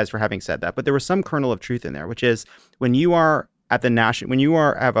criticized for having said that. But there was some kernel of truth in there, which is when you are have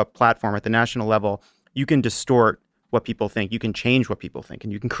a platform at the national level, you can distort what people think. You can change what people think,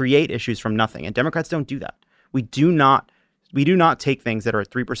 and you can create issues from nothing. And Democrats don't do that. We do not We do not take things that are at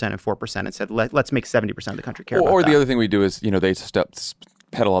 3% and 4% and said, let's make 70% of the country care about that. Or the other thing we do is, they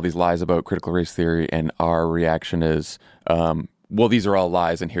peddle all these lies about critical race theory, and our reaction is, well, these are all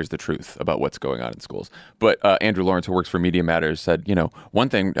lies, and here's the truth about what's going on in schools. But Andrew Lawrence, who works for Media Matters, said, one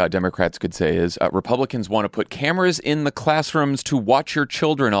thing Democrats could say is Republicans want to put cameras in the classrooms to watch your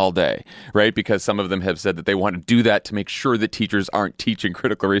children all day, right? Because some of them have said that they want to do that to make sure that teachers aren't teaching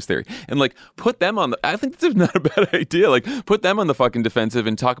critical race theory. And put them on I think this is not a bad idea. Put them on the fucking defensive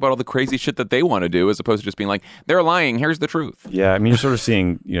and talk about all the crazy shit that they want to do, as opposed to just being like, they're lying, here's the truth. Yeah, I mean, you're sort of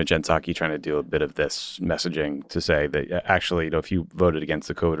seeing, Jen Psaki trying to do a bit of this messaging to say that actually, if you voted against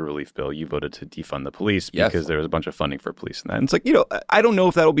the COVID relief bill, you voted to defund the police because there was a bunch of funding for police and that. And it's like, I don't know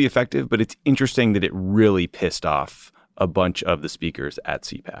if that'll be effective, but it's interesting that it really pissed off a bunch of the speakers at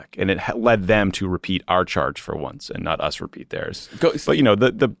CPAC, and it led them to repeat our charge for once and not us repeat theirs. But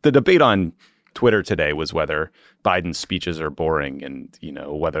the debate on Twitter today was whether Biden's speeches are boring and,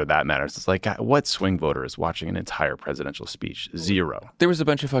 whether that matters. It's like, what swing voter is watching an entire presidential speech? Zero. There was a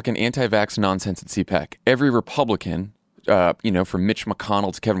bunch of fucking anti-vax nonsense at CPAC. Every Republican, from Mitch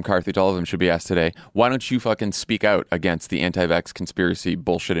McConnell to Kevin McCarthy, to all of them should be asked today, why don't you fucking speak out against the anti-vax conspiracy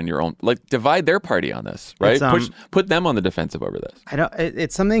bullshit in your own, divide their party on this, right? Put them on the defensive over this. I know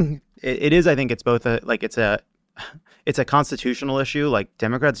it's something, it is, I think it's both it's a constitutional issue.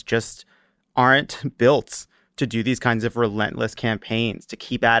 Democrats just aren't built to do these kinds of relentless campaigns, to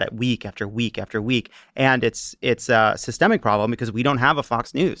keep at it week after week after week. And it's a systemic problem because we don't have a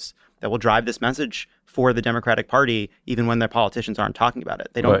Fox News that will drive this message for the Democratic Party, even when their politicians aren't talking about it.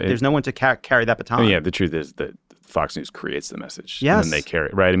 There's no one to carry that baton. Yeah, the truth is that Fox News creates the message. Yes. And then they carry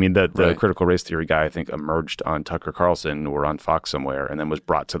it, right? I mean, the critical race theory guy, I think, emerged on Tucker Carlson or on Fox somewhere and then was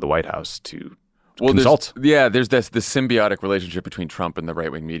brought to the White House to consult. There's this symbiotic relationship between Trump and the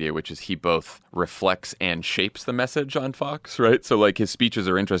right-wing media, which is he both reflects and shapes the message on Fox, right? So his speeches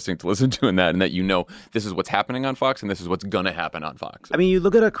are interesting to listen to in that, and that this is what's happening on Fox and this is what's going to happen on Fox. I mean, you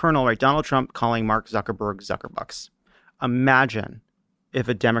look at a kernel, right? Donald Trump calling Mark Zuckerberg Zuckerbucks. Imagine if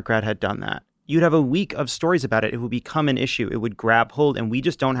a Democrat had done that. You'd have a week of stories about it. It would become an issue. It would grab hold, and we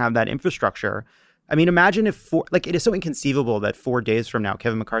just don't have that infrastructure. I mean, imagine if it is so inconceivable that 4 days from now,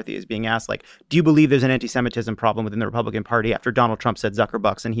 Kevin McCarthy is being asked, do you believe there's an anti-Semitism problem within the Republican Party after Donald Trump said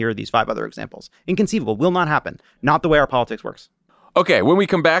Zuckerbucks? And here are these 5 other examples. Inconceivable. Will not happen. Not the way our politics works. Okay, when we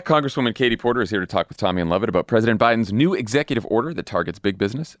come back, Congresswoman Katie Porter is here to talk with Tommy and Levitt about President Biden's new executive order that targets big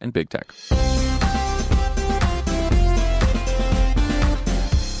business and big tech.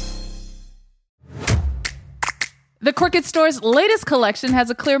 The Crooked Store's latest collection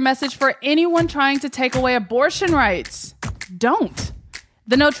has a clear message for anyone trying to take away abortion rights. Don't.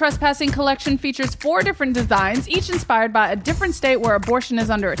 The No Trespassing collection features 4 different designs, each inspired by a different state where abortion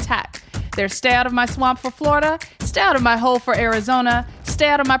is under attack. There's Stay Out of My Swamp for Florida, Stay Out of My Hole for Arizona, Stay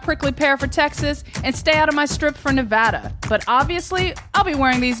Out of My Prickly Pear for Texas, and Stay Out of My Strip for Nevada. But obviously, I'll be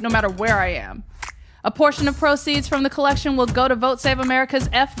wearing these no matter where I am. A portion of proceeds from the collection will go to Vote Save America's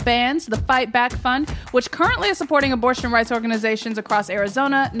F-Bands, the Fight Back Fund, which currently is supporting abortion rights organizations across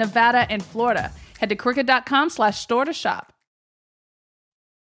Arizona, Nevada, and Florida. Head to crooked.com/store to shop.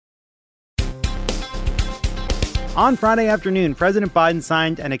 On Friday afternoon, President Biden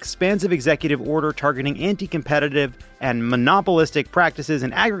signed an expansive executive order targeting anti-competitive and monopolistic practices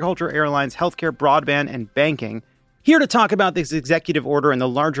in agriculture, airlines, healthcare, broadband, and banking. Here to talk about this executive order and the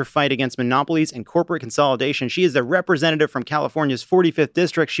larger fight against monopolies and corporate consolidation, she is the representative from California's 45th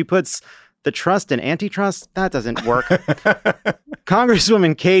District. She puts the trust in antitrust. That doesn't work.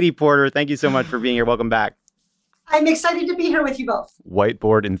 Congresswoman Katie Porter, thank you so much for being here. Welcome back. I'm excited to be here with you both.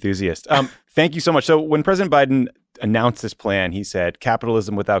 Whiteboard enthusiast. Thank you so much. So when President Biden announced this plan, he said,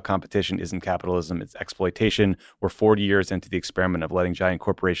 capitalism without competition isn't capitalism, it's exploitation. We're 40 years into the experiment of letting giant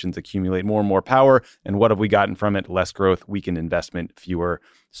corporations accumulate more and more power. And what have we gotten from it? Less growth, weakened investment, fewer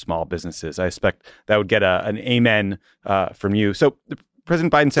small businesses. I expect that would get an amen from you. So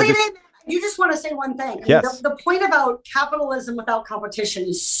President Biden said You just want to say one thing. Yes. The point about capitalism without competition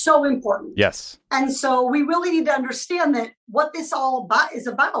is so important. Yes. And so we really need to understand that what this all is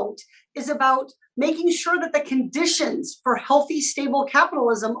about making sure that the conditions for healthy, stable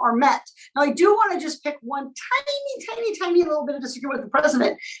capitalism are met. Now, I do want to just pick one tiny little bit of disagreement with the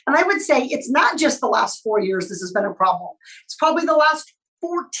president. And I would say it's not just the last 4 years this has been a problem. It's probably the last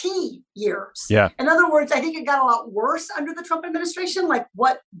 14 years. Yeah. In other words, I think it got a lot worse under the Trump administration, like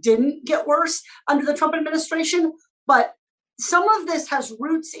what didn't get worse under the Trump administration. But some of this has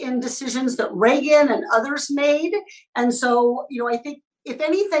roots in decisions that Reagan and others made. And so, I think if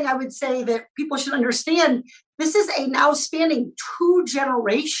anything, I would say that people should understand this is a now spanning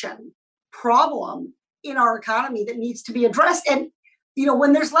 2-generation problem in our economy that needs to be addressed. And,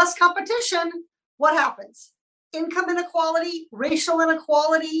 when there's less competition, what happens? Income inequality, racial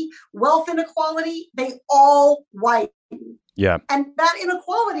inequality, wealth inequality, they all widen. Yeah. And that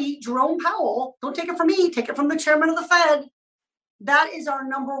inequality, Jerome Powell, don't take it from me, take it from the chairman of the Fed, that is our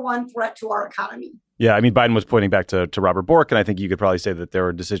number one threat to our economy. Yeah, I mean, Biden was pointing back to Robert Bork, and I think you could probably say that there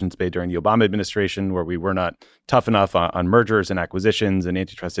were decisions made during the Obama administration where we were not tough enough on mergers and acquisitions and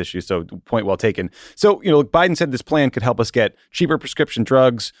antitrust issues. So point well taken. So, Biden said this plan could help us get cheaper prescription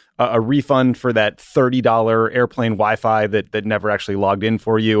drugs, a refund for that $30 airplane Wi-Fi that never actually logged in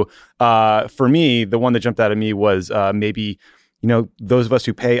for you. For me, the one that jumped out at me was maybe those of us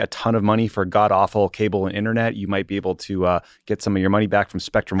who pay a ton of money for god-awful cable and internet, you might be able to get some of your money back from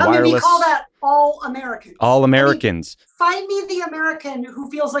Spectrum Wireless. We call that all Americans. All Americans. Find me the American who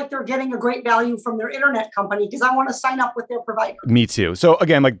feels like they're getting a great value from their internet company because I want to sign up with their provider. Me too. So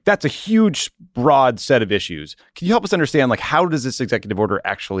again, that's a huge, broad set of issues. Can you help us understand, how does this executive order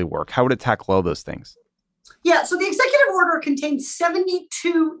actually work? How would it tackle all those things? Yeah, so the executive order contains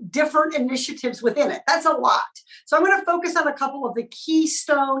 72 different initiatives within it. That's a lot. So I'm going to focus on a couple of the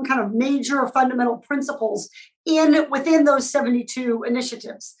keystone kind of major fundamental principles within those 72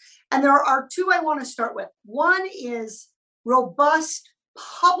 initiatives. And there are two I want to start with. One is robust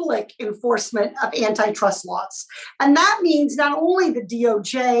public enforcement of antitrust laws. And that means not only the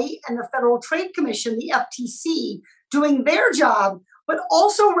DOJ and the Federal Trade Commission, the FTC, doing their job, but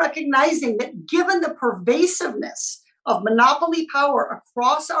also recognizing that given the pervasiveness of monopoly power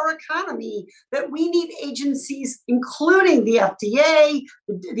across our economy, that we need agencies, including the FDA,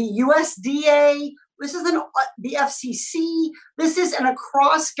 the USDA, the FCC, this is an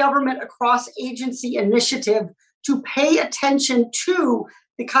across-government, across-agency initiative to pay attention to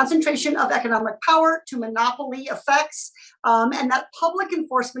the concentration of economic power, to monopoly effects, and that public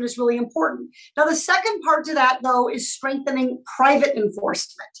enforcement is really important. Now, the second part to that, though, is strengthening private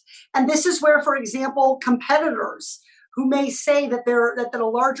enforcement. And this is where, for example, competitors who may say that a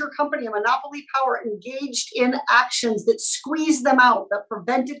larger company, a monopoly power, engaged in actions that squeezed them out, that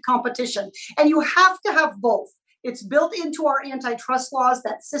prevented competition. And you have to have both. It's built into our antitrust laws,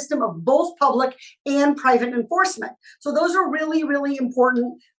 that system of both public and private enforcement. So those are really, really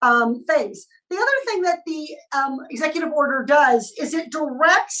important things. The other thing that the executive order does is it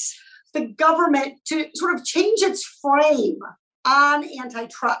directs the government to sort of change its frame on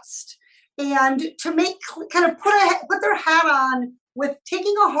antitrust and to put their hat on with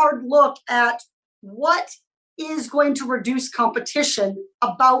taking a hard look at what is going to reduce competition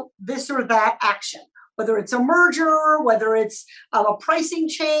about this or that action. Whether it's a merger, whether it's a pricing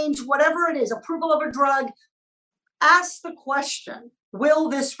change, whatever it is, approval of a drug, ask the question, will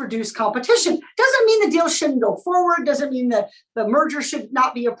this reduce competition? Doesn't mean the deal shouldn't go forward, doesn't mean that the merger should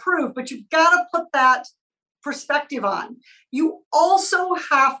not be approved, but you've got to put that perspective on. You also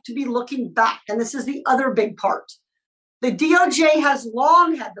have to be looking back, and this is the other big part. The DOJ has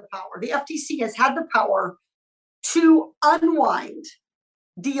long had the power, the FTC has had the power to unwind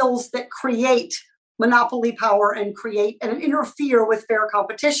deals that create monopoly power and interfere with fair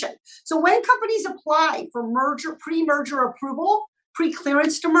competition. So when companies apply for pre-merger approval,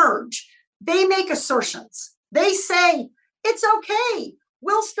 pre-clearance to merge, they make assertions. They say, it's okay,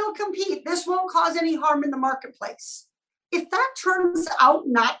 we'll still compete. This won't cause any harm in the marketplace. If that turns out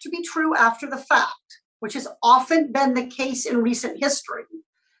not to be true after the fact, which has often been the case in recent history,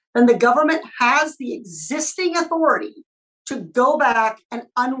 then the government has the existing authority to go back and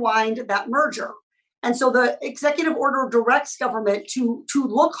unwind that merger. And so the executive order directs government to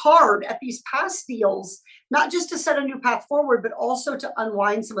look hard at these past deals, not just to set a new path forward, but also to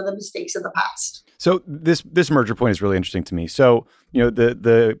unwind some of the mistakes of the past. So this merger point is really interesting to me. So,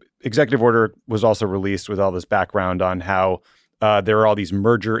 the executive order was also released with all this background on how there are all these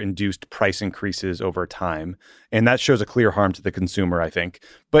merger-induced price increases over time. And that shows a clear harm to the consumer, I think.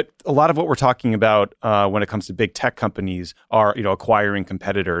 But a lot of what we're talking about when it comes to big tech companies are, acquiring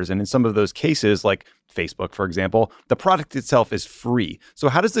competitors. And in some of those cases, like Facebook, for example, the product itself is free. So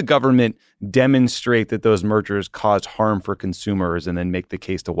how does the government demonstrate that those mergers caused harm for consumers and then make the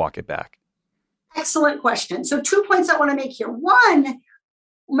case to walk it back? Excellent question. So 2 points I want to make here. One,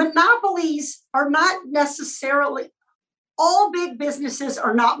 monopolies are not necessarily... All big businesses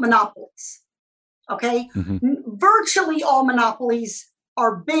are not monopolies, okay? Mm-hmm. Virtually all monopolies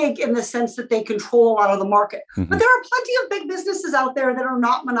are big in the sense that they control a lot of the market. Mm-hmm. But there are plenty of big businesses out there that are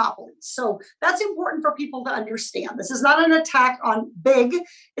not monopolies. So that's important for people to understand. This is not an attack on big.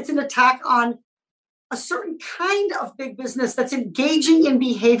 It's an attack on a certain kind of big business that's engaging in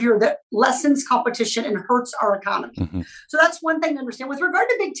behavior that lessens competition and hurts our economy. Mm-hmm. So that's one thing to understand. With regard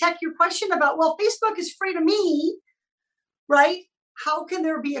to big tech, your question about, well, Facebook is free to me, right? How can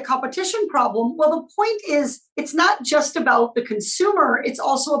there be a competition problem? Well, the point is, it's not just about the consumer, it's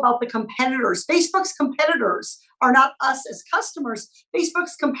also about the competitors. Facebook's competitors are not us as customers.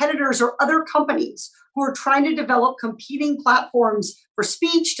 Facebook's competitors are other companies who are trying to develop competing platforms for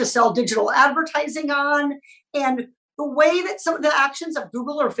speech to sell digital advertising on. And the way that some of the actions of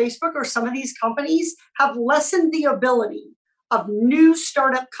Google or Facebook or some of these companies have lessened the ability of new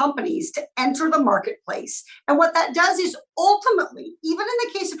startup companies to enter the marketplace. And what that does is ultimately, even in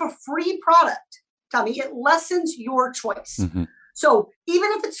the case of a free product, Tommy, it lessens your choice. Mm-hmm. So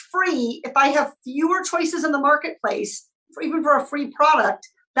even if it's free, if I have fewer choices in the marketplace, even for a free product,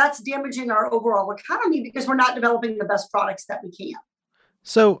 that's damaging our overall economy because we're not developing the best products that we can.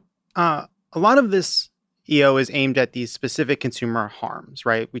 So a lot of this EO is aimed at these specific consumer harms,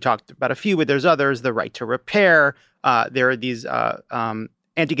 right? We talked about a few, but there's others, the right to repair. There are these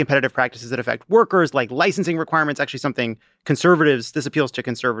anti-competitive practices that affect workers, like licensing requirements, actually something conservatives, this appeals to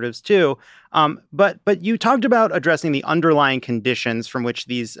conservatives too. But you talked about addressing the underlying conditions from which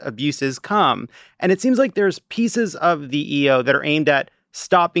these abuses come. And it seems like there's pieces of the EO that are aimed at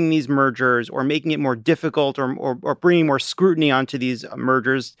stopping these mergers or making it more difficult or bringing more scrutiny onto these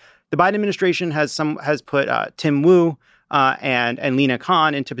mergers. The Biden administration has put Tim Wu and Lina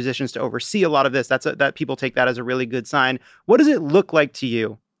Khan into positions to oversee a lot of this. That people take that as a really good sign. What does it look like to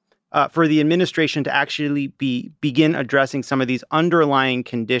you for the administration to actually begin addressing some of these underlying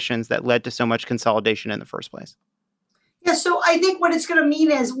conditions that led to so much consolidation in the first place? Yeah, so I think what it's going to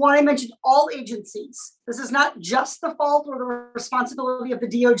mean is, one, I mentioned all agencies. This is not just the fault or the responsibility of the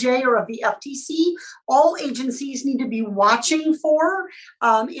DOJ or of the FTC. All agencies need to be watching for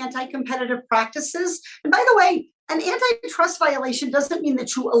anti-competitive practices. And by the way, an antitrust violation doesn't mean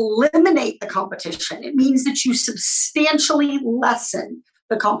that you eliminate the competition. It means that you substantially lessen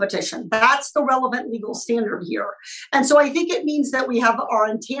the competition. That's the relevant legal standard here. And so I think it means that we have our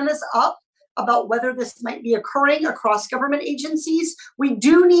antennas up about whether this might be occurring across government agencies. We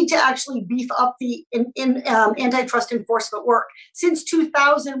do need to actually beef up the antitrust enforcement work. Since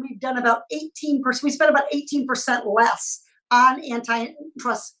 2000, we've done about 18%. We spent about 18% less on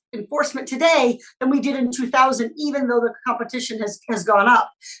antitrust enforcement today than we did in 2000, even though the competition has gone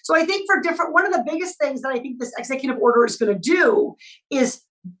up. So I think one of the biggest things that I think this executive order is going to do is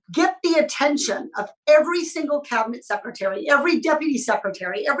get the attention of every single cabinet secretary, every deputy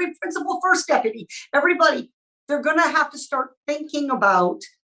secretary, every principal first deputy, everybody. They're going to have to start thinking about,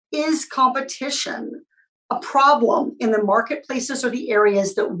 is competition a problem in the marketplaces or the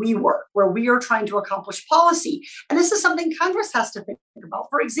areas that we work, where we are trying to accomplish policy? And this is something Congress has to think about.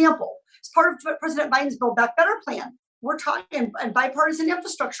 For example, as part of President Biden's Build Back Better plan, we're talking, and bipartisan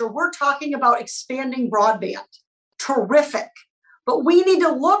infrastructure, we're talking about expanding broadband. Terrific. But we need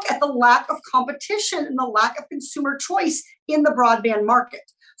to look at the lack of competition and the lack of consumer choice in the broadband market.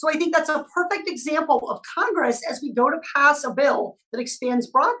 So I think that's a perfect example of Congress, as we go to pass a bill that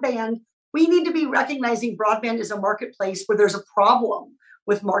expands broadband, we need to be recognizing broadband as a marketplace where there's a problem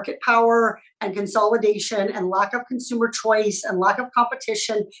with market power and consolidation and lack of consumer choice and lack of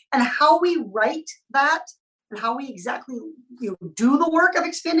competition. And how we write that and how we exactly do the work of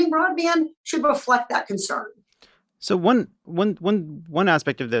expanding broadband should reflect that concern. So one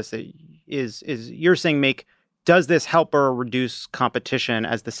aspect of this is you're saying does this help or reduce competition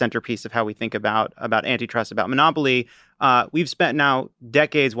as the centerpiece of how we think about antitrust, about monopoly? We've spent now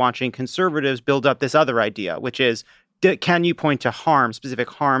decades watching conservatives build up this other idea, which is, can you point to specific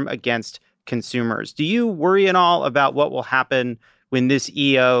harm against consumers? Do you worry at all about what will happen when this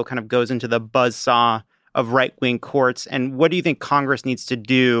EO kind of goes into the buzzsaw of right-wing courts? And what do you think Congress needs to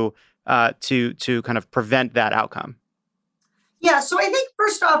do to kind of prevent that outcome? Yeah, so I think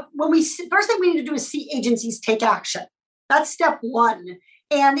first thing we need to do is see agencies take action. That's step one.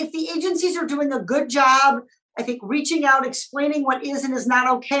 And if the agencies are doing a good job, I think reaching out, explaining what is and is not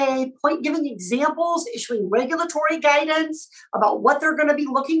okay, giving examples, issuing regulatory guidance about what they're going to be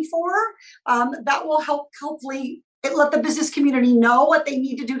looking for, that will hopefully let the business community know what they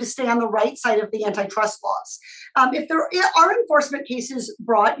need to do to stay on the right side of the antitrust laws. If there are enforcement cases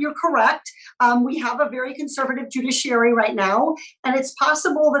brought, you're correct. We have a very conservative judiciary right now, and it's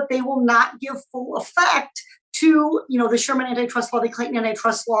possible that they will not give full effect to, the Sherman antitrust law, the Clayton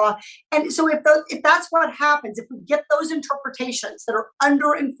antitrust law. And so if that's what happens, if we get those interpretations that are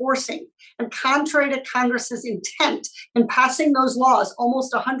under enforcing and contrary to Congress's intent in passing those laws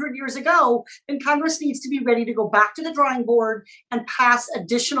almost 100 years ago, then Congress needs to be ready to go back to the drawing board and pass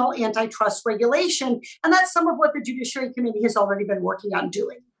additional antitrust regulation. And that's some of what the Judiciary Committee has already been working on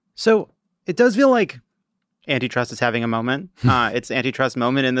doing. So it does feel like antitrust is having a moment. It's antitrust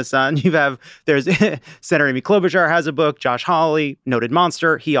moment in the sun. There's Senator Amy Klobuchar has a book. Josh Hawley, noted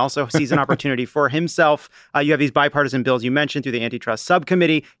monster. He also sees an opportunity for himself. You have these bipartisan bills you mentioned through the antitrust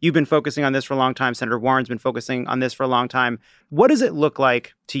subcommittee. You've been focusing on this for a long time. Senator Warren's been focusing on this for a long time. What does it look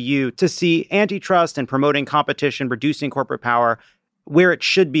like to you to see antitrust and promoting competition, reducing corporate power, where it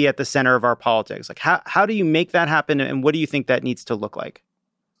should be at the center of our politics? Like, how do you make that happen? And what do you think that needs to look like?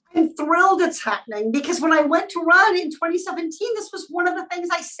 I'm thrilled it's happening because when I went to run in 2017, this was one of the things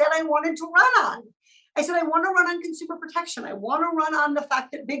I said I wanted to run on. I said, I want to run on consumer protection. I want to run on the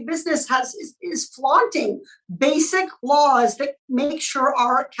fact that big business is flaunting basic laws that make sure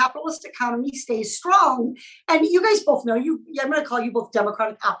our capitalist economy stays strong. And you guys both know, I'm going to call you both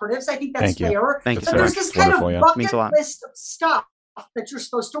Democratic operatives. I think that's fair. Thank you. But there's this kind of bucket list of stuff that you're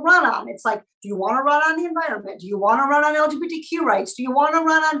supposed to run on. It's like, do you want to run on the environment? Do you want to run on LGBTQ rights? Do you want to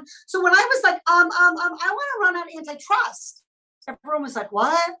run on? So when I was like, I want to run on antitrust, everyone was like,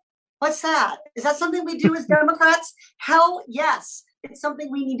 what? What's that? Is that something we do as Democrats? Hell yes. It's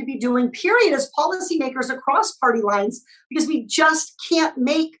something we need to be doing, period, as policymakers across party lines, because we just can't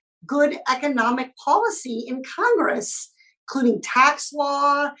make good economic policy in Congress, including tax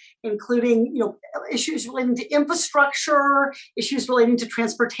law, including issues relating to infrastructure, issues relating to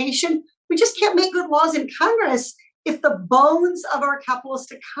transportation. We just can't make good laws in Congress if the bones of our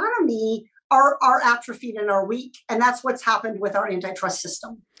capitalist economy are atrophied and are weak. And that's what's happened with our antitrust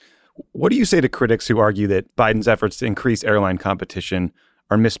system. What do you say to critics who argue that Biden's efforts to increase airline competition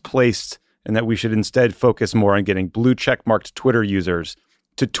are misplaced and that we should instead focus more on getting blue check-marked Twitter users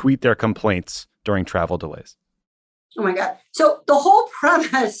to tweet their complaints during travel delays? Oh my God. So the whole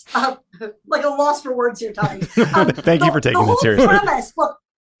premise of, like a loss for words here, Tommy. Thank you for taking this seriously. The whole premise, look,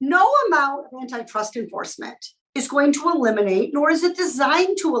 no amount of antitrust enforcement is going to eliminate, nor is it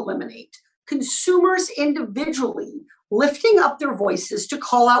designed to eliminate, consumers individually lifting up their voices to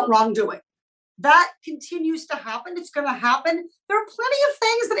call out wrongdoing. That continues to happen. It's going to happen. There are plenty of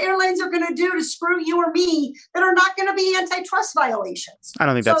things that airlines are going to do to screw you or me that are not going to be antitrust violations. I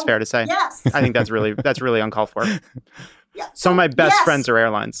don't think that's fair to say. Yes. I think that's really uncalled for. Yeah. Some of my best friends are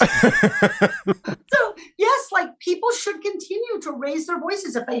airlines. So yes, like people should continue to raise their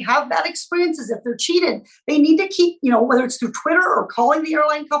voices if they have bad experiences, if they're cheated. They need to keep, whether it's through Twitter or calling the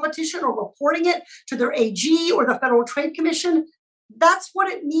airline competition or reporting it to their AG or the Federal Trade Commission. That's what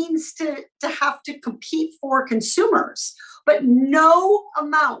it means to have to compete for consumers. But no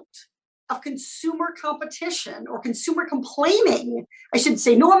amount of consumer competition or consumer complaining, I should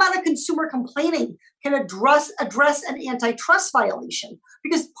say, no amount of consumer complaining can address an antitrust violation.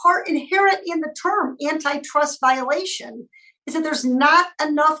 Because part inherent in the term antitrust violation is that there's not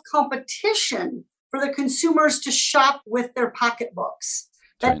enough competition for the consumers to shop with their pocketbooks.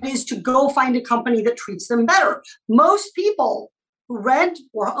 That is to go find a company that treats them better. Most people who rent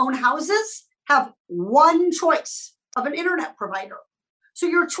or own houses have one choice of an internet provider. So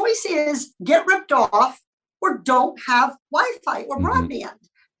your choice is get ripped off or don't have Wi-Fi or broadband.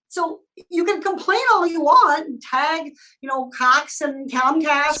 So you can complain all you want and tag, Cox and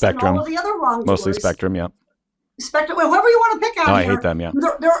Comcast Spectrum. And all of the other wrongdoers. Mostly Spectrum, yeah. Spectrum, whoever you want to pick on. I hate them, yeah.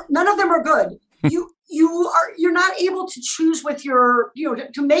 None of them are good. You're not able to choose with your,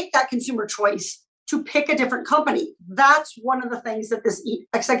 to make that consumer choice to pick a different company. That's one of the things that this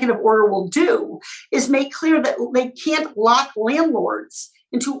executive order will do, is make clear that they can't lock landlords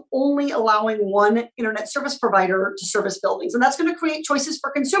into only allowing one internet service provider to service buildings. And that's going to create choices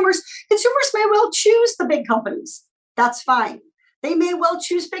for consumers. Consumers may well choose the big companies. That's fine. They may well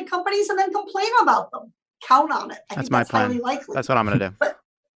choose big companies and then complain about them. Count on it. I think my plan. Highly likely. That's what I'm going to do.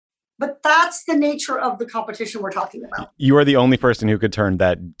 But that's the nature of the competition we're talking about. You are the only person who could turn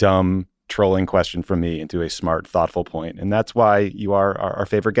that dumb trolling question from me into a smart, thoughtful point. And that's why you are our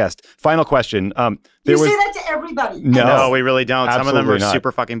favorite guest. Final question. You say that to everybody. No, we really don't. Absolutely Some of them are not.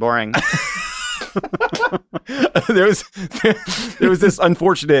 super fucking boring. there was this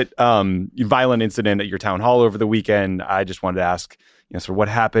unfortunate violent incident at your town hall over the weekend. I just wanted to ask, sort of what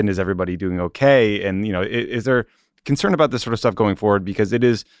happened? Is everybody doing okay? And, is there concern about this sort of stuff going forward? Because it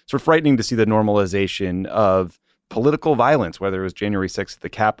is sort of frightening to see the normalization of political violence, whether it was January 6th at the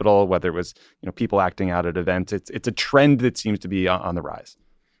Capitol, whether it was, people acting out at events. It's a trend that seems to be on the rise.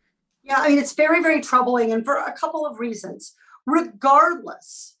 Yeah, I mean, it's very, very troubling, and for a couple of reasons.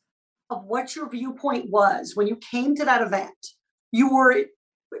 Regardless of what your viewpoint was when you came to that event, your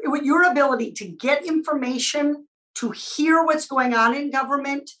ability to get information, to hear what's going on in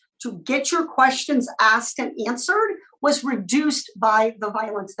government, to get your questions asked and answered was reduced by the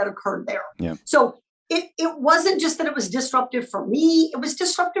violence that occurred there. Yeah. So it wasn't just that it was disruptive for me, it was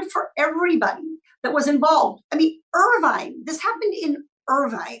disruptive for everybody that was involved. I mean, Irvine, this happened in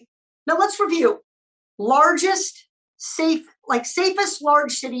Irvine. Now let's review. Largest, safest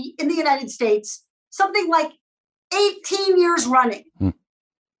large city in the United States, something like 18 years running.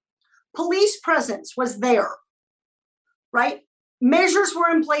 Police presence was there, right? Measures were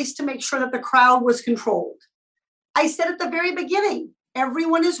in place to make sure that the crowd was controlled. I said at the very beginning,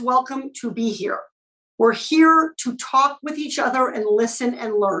 everyone is welcome to be here. We're here to talk with each other and listen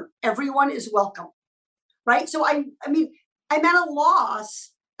and learn. Everyone is welcome, right? So I mean, I'm at a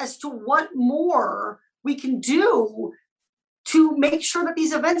loss as to what more we can do to make sure that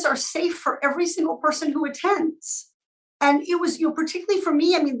these events are safe for every single person who attends. And it was, particularly for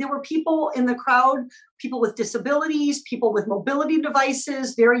me, I mean, there were people in the crowd, people with disabilities, people with mobility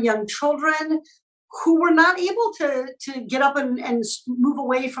devices, very young children who were not able to get up and move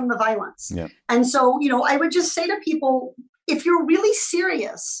away from the violence. Yeah. And so, I would just say to people, if you're really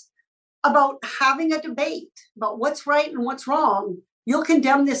serious about having a debate about what's right and what's wrong, you'll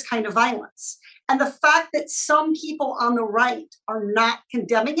condemn this kind of violence. And the fact that some people on the right are not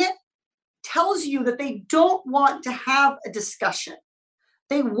condemning it tells you that they don't want to have a discussion.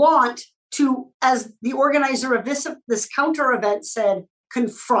 They want to, as the organizer of this counter event said,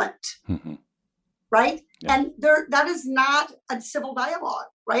 confront, right? Yeah. And that is not a civil dialogue,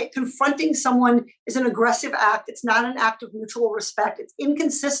 right? Confronting someone is an aggressive act. It's not an act of mutual respect. It's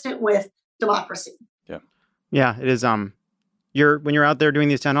inconsistent with democracy. Yeah, it is. When you're out there doing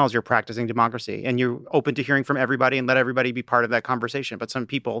these town halls, you're practicing democracy, and you're open to hearing from everybody and let everybody be part of that conversation. But some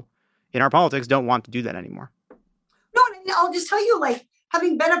people in our politics don't want to do that anymore. No, and I'll just tell you,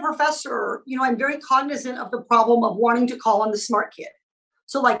 having been a professor, I'm very cognizant of the problem of wanting to call on the smart kid.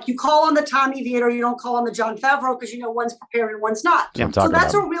 So you call on the Tommy Vietor, you don't call on the John Favreau because one's prepared and one's not. Yeah, so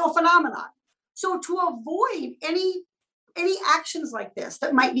that's a real phenomenon. So to avoid any actions like this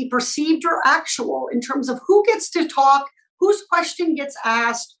that might be perceived or actual in terms of who gets to talk, whose question gets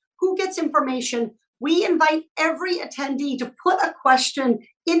asked, who gets information, we invite every attendee to put a question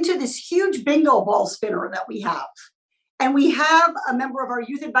into this huge bingo ball spinner that we have. And we have a member of our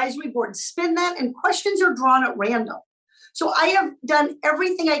youth advisory board spin that, and questions are drawn at random. So I have done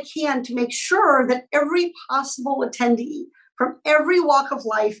everything I can to make sure that every possible attendee from every walk of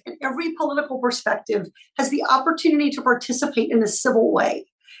life and every political perspective has the opportunity to participate in a civil way.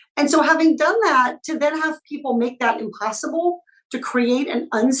 And so having done that, to then have people make that impossible, to create an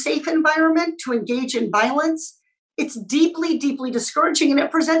unsafe environment, to engage in violence, it's deeply, deeply discouraging, and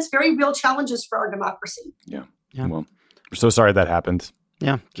it presents very real challenges for our democracy. Yeah. Well, we're so sorry that happened.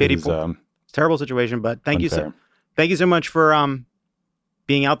 Yeah, Katie, terrible situation, but thank you so much for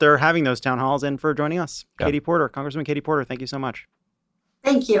being out there having those town halls and for joining us. Yeah. Katie Porter, Congresswoman Katie Porter, thank you so much.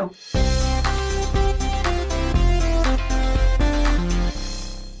 Thank you.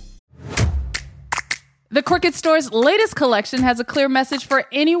 The Crooked Store's latest collection has a clear message for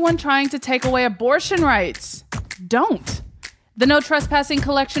anyone trying to take away abortion rights. Don't. The No Trespassing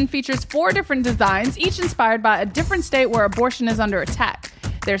collection features 4 different designs, each inspired by a different state where abortion is under attack.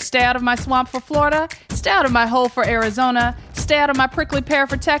 There's Stay Out of My Swamp for Florida, Stay Out of My Hole for Arizona, Stay Out of My Prickly Pear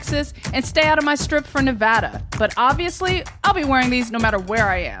for Texas, and Stay Out of My Strip for Nevada. But obviously, I'll be wearing these no matter where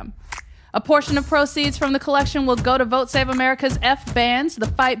I am. A portion of proceeds from the collection will go to Vote Save America's F-Bands, the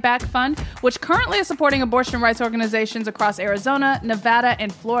Fight Back Fund, which currently is supporting abortion rights organizations across Arizona, Nevada,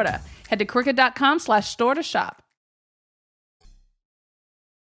 and Florida. Head to crooked.com/store to shop.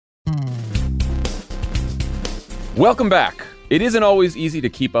 Welcome back. It isn't always easy to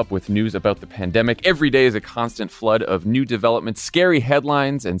keep up with news about the pandemic. Every day is a constant flood of new developments, scary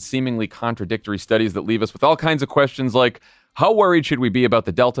headlines, and seemingly contradictory studies that leave us with all kinds of questions like, how worried should we be about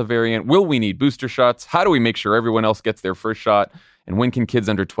the Delta variant? Will we need booster shots? How do we make sure everyone else gets their first shot? And when can kids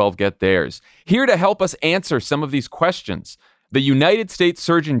under 12 get theirs? Here to help us answer some of these questions, the United States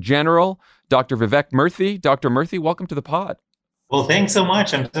Surgeon General, Dr. Vivek Murthy. Dr. Murthy, welcome to the pod. Well, thanks so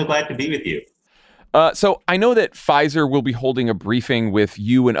much. I'm so glad to be with you. So I know that Pfizer will be holding a briefing with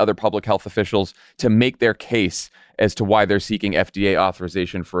you and other public health officials to make their case as to why they're seeking FDA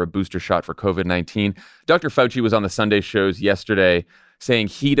authorization for a booster shot for COVID-19. Dr. Fauci was on the Sunday shows yesterday saying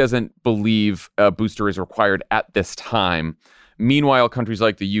he doesn't believe a booster is required at this time. Meanwhile, countries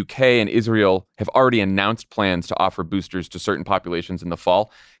like the UK and Israel have already announced plans to offer boosters to certain populations in the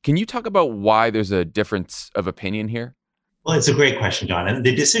fall. Can you talk about why there's a difference of opinion here? Well, it's a great question, John. And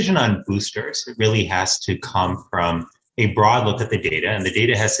the decision on boosters really has to come from a broad look at the data. And the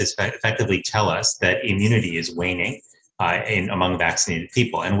data has to effectively tell us that immunity is waning among vaccinated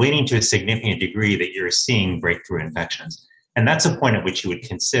people, and waning to a significant degree that you're seeing breakthrough infections. And that's a point at which you would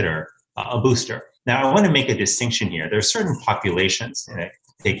consider a booster. Now, I want to make a distinction here. There are certain populations,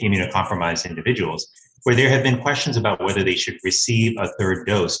 take immunocompromised individuals, where there have been questions about whether they should receive a third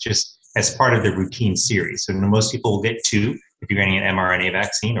dose just as part of the routine series. So most people will get 2 if you're getting an mRNA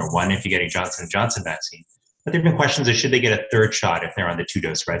vaccine, or 1 if you're getting Johnson & Johnson vaccine. But there have been questions of should they get a third shot if they're on the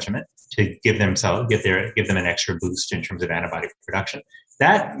 2-dose regimen to give them an extra boost in terms of antibody production.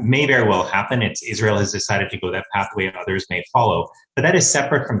 That may very well happen. Israel has decided to go that pathway. Others may follow. But that is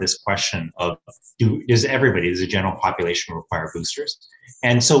separate from this question of does the general population require boosters?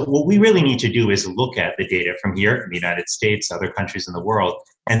 And so what we really need to do is look at the data from here in the United States, other countries in the world,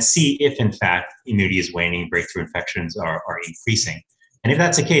 and see if, in fact, immunity is waning, breakthrough infections are increasing. And if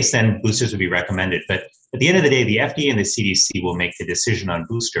that's the case, then boosters would be recommended. But at the end of the day, the FDA and the CDC will make the decision on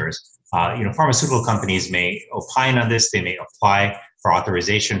boosters. Pharmaceutical companies may opine on this. They may apply for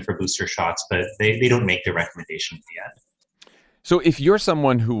authorization for booster shots, but they don't make the recommendation at the end. So if you're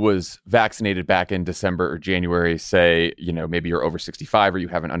someone who was vaccinated back in December or January, say, maybe you're over 65 or you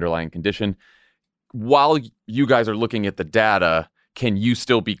have an underlying condition, while you guys are looking at the data, can you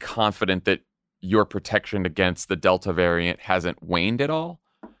still be confident that your protection against the Delta variant hasn't waned at all?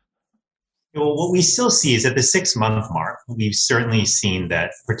 Well, what we still see is at the 6-month mark, we've certainly seen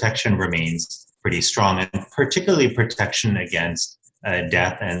that protection remains pretty strong, and particularly protection against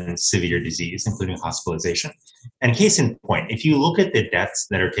death and severe disease, including hospitalization. And case in point, if you look at the deaths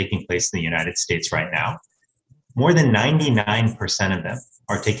that are taking place in the United States right now, more than 99% of them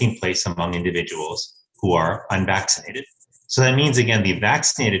are taking place among individuals who are unvaccinated. So that means, again, the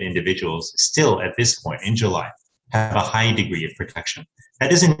vaccinated individuals still at this point in July have a high degree of protection. That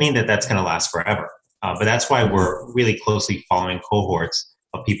doesn't mean that that's going to last forever, but that's why we're really closely following cohorts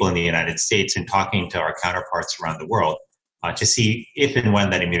of people in the United States and talking to our counterparts around the world to see if and when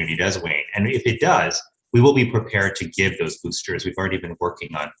that immunity does wane. And if it does, we will be prepared to give those boosters. We've already been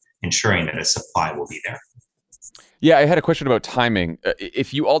working on ensuring that a supply will be there. Yeah, I had a question about timing.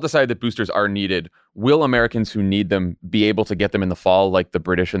 If you all decide that boosters are needed, will Americans who need them be able to get them in the fall like the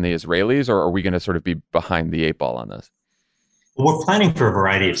British and the Israelis, or are we going to sort of be behind the 8 ball on this? We're planning for a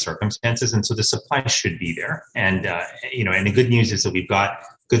variety of circumstances, and so the supply should be there. And and the good news is that we've got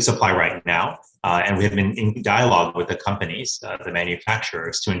good supply right now, and we have been in dialogue with the companies, the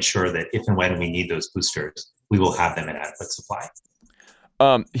manufacturers, to ensure that if and when we need those boosters, we will have them in adequate supply.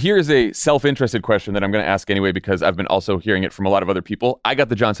 Here's a self-interested question that I'm going to ask anyway, because I've been also hearing it from a lot of other people. I got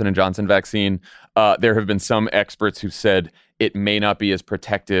the Johnson & Johnson vaccine. There have been some experts who said it may not be as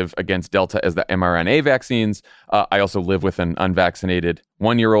protective against Delta as the mRNA vaccines. I also live with an unvaccinated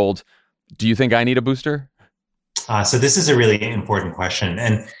 1-year-old. Do you think I need a booster? So this is a really important question.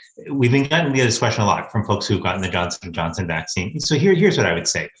 And we've been getting this question a lot from folks who've gotten the Johnson & Johnson vaccine. So here's what I would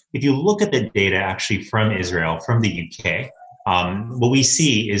say. If you look at the data actually from Israel, from the UK, what we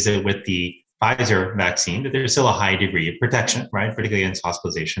see is that with the Pfizer vaccine, that there's still a high degree of protection, right, particularly against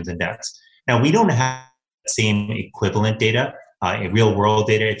hospitalizations and deaths. Now, we don't have the same equivalent data, real world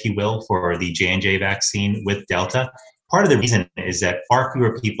data, if you will, for the J&J vaccine with Delta. Part of the reason is that far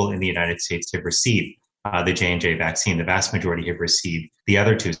fewer people in the United States have received the J&J vaccine. The vast majority have received the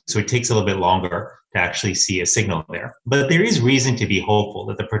other two. So it takes a little bit longer to actually see a signal there. But there is reason to be hopeful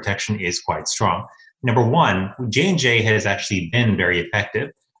that the protection is quite strong. Number one, J&J has actually been very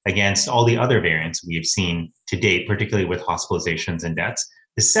effective against all the other variants we have seen to date, particularly with hospitalizations and deaths.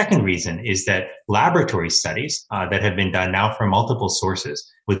 The second reason is that laboratory studies that have been done now from multiple sources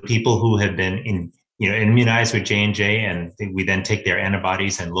with people who have been immunized with J&J, and we then take their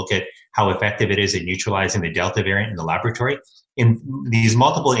antibodies and look at how effective it is at neutralizing the Delta variant in the laboratory. In these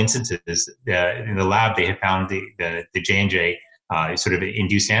multiple instances, in the lab, they have found the J&J sort of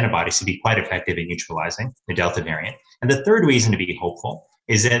induced antibodies to be quite effective in neutralizing the Delta variant. And the third reason to be hopeful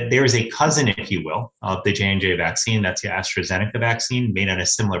is that there is a cousin, if you will, of the J&J vaccine, that's the AstraZeneca vaccine, made on a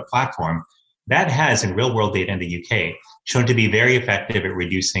similar platform, that has, in real-world data in the UK, shown to be very effective at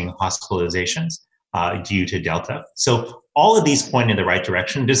reducing hospitalizations due to Delta. So all of these point in the right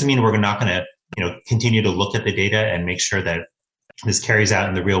direction. Doesn't mean we're not going to continue to look at the data and make sure that this carries out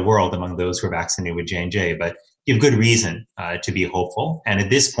in the real world among those who are vaccinated with J&J, but you have good reason to be hopeful. And at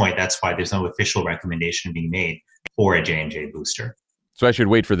this point, that's why there's no official recommendation being made for a J&J booster. So I should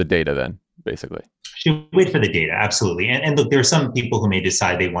wait for the data then? basically. Should wait for the data, absolutely. And look, there are some people who may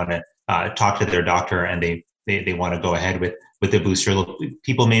decide they want to talk to their doctor and they want to go ahead with the booster. Look,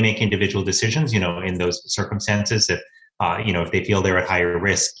 people may make individual decisions, in those circumstances. If if they feel they're at higher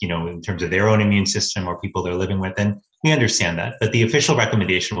risk, in terms of their own immune system or people they're living with, then we understand that. But the official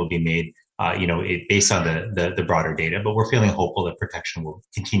recommendation will be made, based on the broader data. But we're feeling hopeful that protection will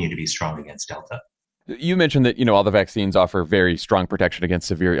continue to be strong against Delta. You mentioned that, all the vaccines offer very strong protection against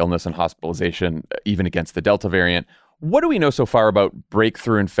severe illness and hospitalization, even against the Delta variant. What do we know so far about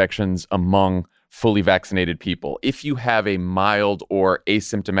breakthrough infections among fully vaccinated people? If you have a mild or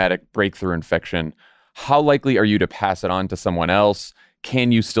asymptomatic breakthrough infection, how likely are you to pass it on to someone else?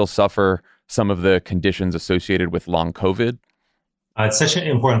 Can you still suffer some of the conditions associated with long COVID? It's such an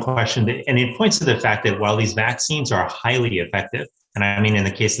important question. And it points to the fact that while these vaccines are highly effective, and I mean, in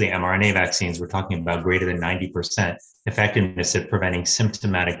the case of the mRNA vaccines, we're talking about greater than 90% effectiveness at preventing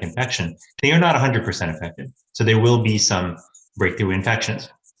symptomatic infection, they are not 100% effective. So there will be some breakthrough infections.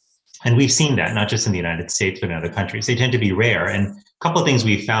 And we've seen that, not just in the United States, but in other countries. They tend to be rare. And a couple of things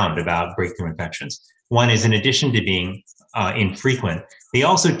we've found about breakthrough infections. One is, in addition to being infrequent, they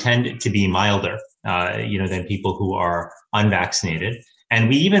also tend to be milder, than people who are unvaccinated. And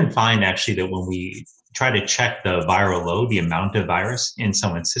we even find actually that when we try to check the viral load, the amount of virus in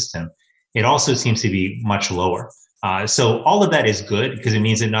someone's system, it also seems to be much lower. So all of that is good because it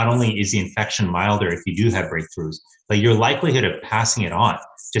means that not only is the infection milder if you do have breakthroughs, but your likelihood of passing it on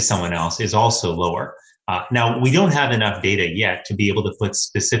to someone else is also lower. Now, we don't have enough data yet to be able to put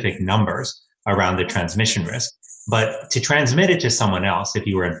specific numbers around the transmission risk, but to transmit it to someone else, if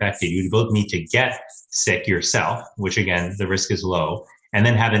you were infected, you'd both need to get sick yourself, which again, the risk is low, and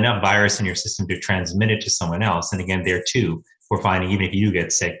then have enough virus in your system to transmit it to someone else. And again, there too, we're finding even if you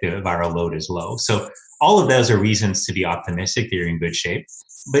get sick, the viral load is low. So all of those are reasons to be optimistic that you're in good shape.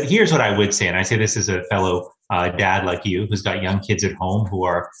 But here's what I would say, and I say this as a fellow dad like you, who's got young kids at home who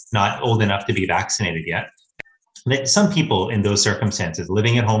are not old enough to be vaccinated yet, that some people in those circumstances,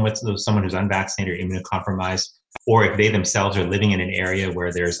 living at home with someone who's unvaccinated or immunocompromised, or if they themselves are living in an area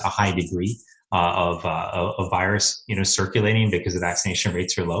where there's a high degree of virus, circulating because the vaccination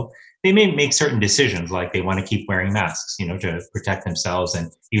rates are low, they may make certain decisions, like they want to keep wearing masks, to protect themselves.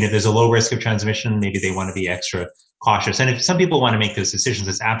 And even if there's a low risk of transmission, maybe they want to be extra cautious. And if some people want to make those decisions,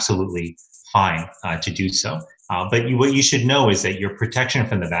 it's absolutely fine to do so. But what you should know is that your protection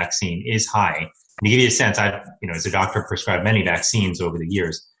from the vaccine is high. To give you a sense, I've, as a doctor, prescribed many vaccines over the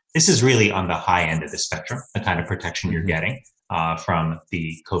years. This is really on the high end of the spectrum, the kind of protection you're getting from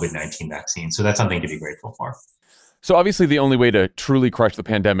the COVID-19 vaccine. So that's something to be grateful for. So obviously the only way to truly crush the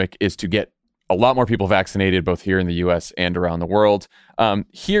pandemic is to get a lot more people vaccinated, both here in the US and around the world.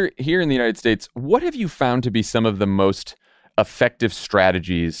 Here in the United States, what have you found to be some of the most effective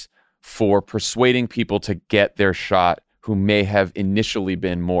strategies for persuading people to get their shot who may have initially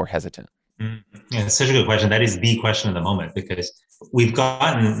been more hesitant? Yeah, it's such a good question. That is the question of the moment, because we've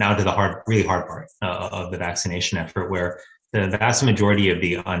gotten now to the really hard part of the vaccination effort, where the vast majority of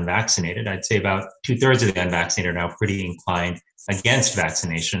the unvaccinated, I'd say about 2/3 of the unvaccinated, are now pretty inclined against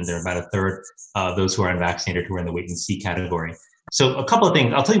vaccination. There are about 1/3 of those who are unvaccinated who are in the wait and see category. So a couple of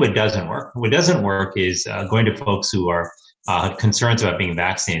things, I'll tell you what doesn't work. What doesn't work is going to folks who are have concerns about being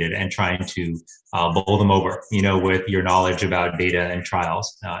vaccinated and trying to bowl them over, with your knowledge about data and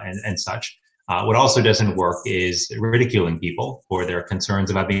trials and such. What also doesn't work is ridiculing people for their concerns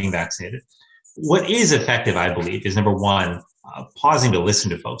about being vaccinated. What is effective, I believe, is number one, pausing to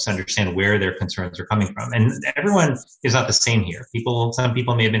listen to folks, understand where their concerns are coming from. And everyone is not the same here. Some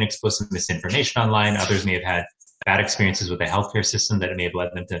people may have been exposed to misinformation online. Others may have had bad experiences with the healthcare system that may have led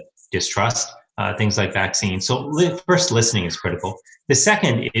them to distrust things like vaccines. So first, listening is critical. The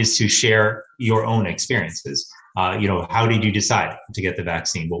second is to share your own experiences. How did you decide to get the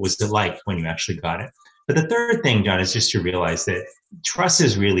vaccine? What was it like when you actually got it? But the third thing, John, is just to realize that trust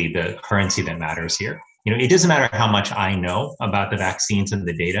is really the currency that matters here. It doesn't matter how much I know about the vaccines and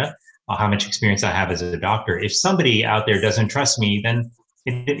the data, how much experience I have as a doctor. If somebody out there doesn't trust me, then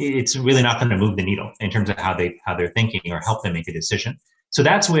it's really not going to move the needle in terms of how they're thinking or help them make a decision. So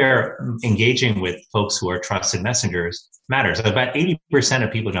that's where engaging with folks who are trusted messengers matters. About 80%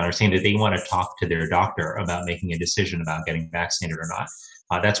 of people, John, are saying that they want to talk to their doctor about making a decision about getting vaccinated or not.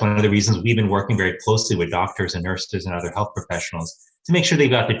 That's one of the reasons we've been working very closely with doctors and nurses and other health professionals to make sure they've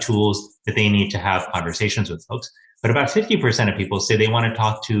got the tools that they need to have conversations with folks. But about 50% of people say they want to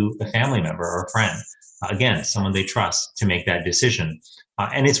talk to a family member or a friend, again, someone they trust, to make that decision.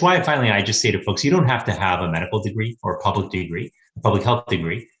 And it's why finally I just say to folks, you don't have to have a medical degree or a public health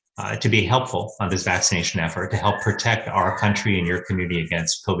degree to be helpful on this vaccination effort to help protect our country and your community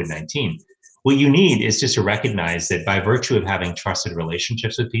against COVID-19. What you need is just to recognize that by virtue of having trusted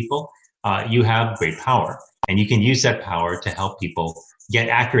relationships with people, you have great power. And you can use that power to help people get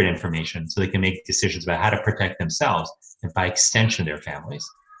accurate information so they can make decisions about how to protect themselves and by extension, their families.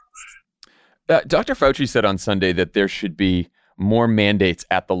 Dr. Fauci said on Sunday that there should be more mandates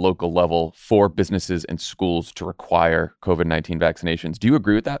at the local level for businesses and schools to require COVID-19 vaccinations. Do you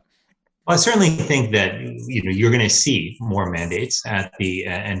agree with that? Well, I certainly think that you're going to see more mandates at the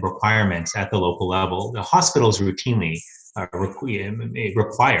and requirements at the local level. The hospitals routinely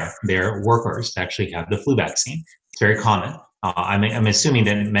require their workers to actually have the flu vaccine. It's very common. I'm assuming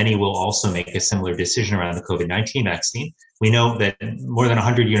that many will also make a similar decision around the COVID-19 vaccine. We know that more than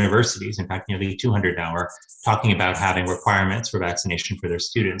 100 universities, in fact, nearly 200 now, are talking about having requirements for vaccination for their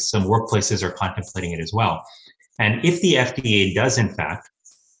students. Some workplaces are contemplating it as well. And if the FDA does, in fact,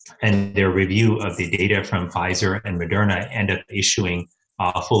 and their review of the data from Pfizer and Moderna end up issuing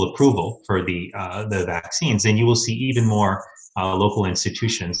full approval for the vaccines, then you will see even more local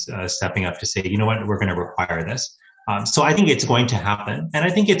institutions stepping up to say, you know what, we're going to require this. So I think it's going to happen. And I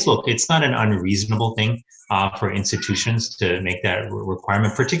think it's not an unreasonable thing for institutions to make that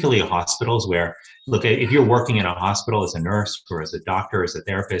requirement, particularly hospitals where, look, if you're working in a hospital as a nurse or as a doctor, as a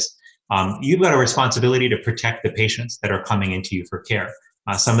therapist, you've got a responsibility to protect the patients that are coming into you for care.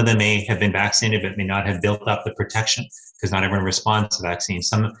 Some of them may have been vaccinated, but may not have built up the protection because not everyone responds to vaccines.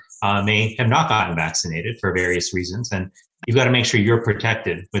 Some may have not gotten vaccinated for various reasons. And you've got to make sure you're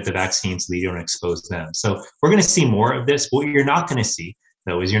protected with the vaccines so that you don't expose them. So we're going to see more of this. What you're not going to see,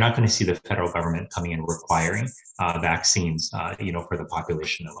 though, is you're not going to see the federal government coming in requiring vaccines, for the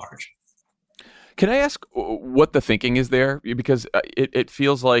population at large. Can I ask what the thinking is there? Because it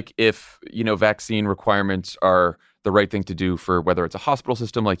feels like if, vaccine requirements are the right thing to do for whether it's a hospital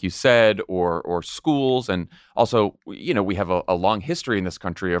system, like you said, or schools. And also, we have a long history in this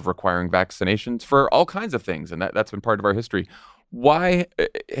country of requiring vaccinations for all kinds of things. And that's been part of our history. Why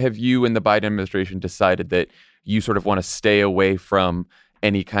have you and the Biden administration decided that you sort of want to stay away from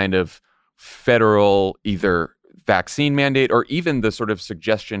any kind of federal either vaccine mandate or even the sort of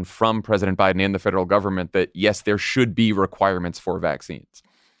suggestion from President Biden and the federal government that, yes, there should be requirements for vaccines?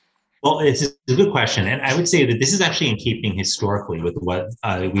 Well, it's a good question. And I would say that this is actually in keeping historically with what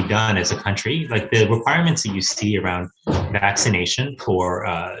we've done as a country. Like the requirements that you see around vaccination for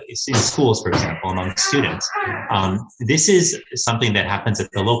in schools, for example, among students. This is something that happens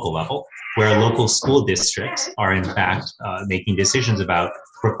at the local level where local school districts are in fact making decisions about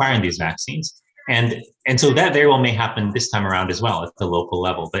requiring these vaccines. And so that very well may happen this time around as well at the local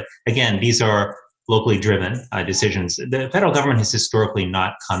level. But again, these are locally driven decisions. The federal government has historically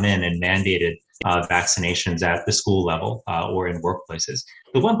not come in and mandated vaccinations at the school level or in workplaces.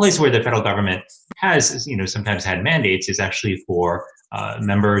 The one place where the federal government has, sometimes had mandates is actually for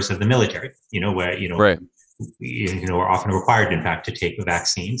members of the military, where, right. Are often required, in fact, to take the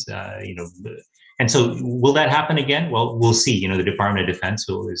vaccines, And so will that happen again? Well, we'll see. The Department of Defense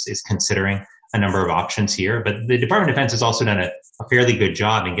is considering a number of options here, but the Department of Defense has also done a fairly good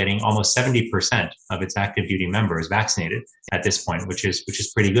job in getting almost 70% of its active duty members vaccinated at this point, which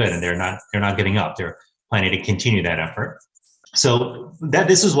is pretty good. And they're not giving up. They're planning to continue that effort. So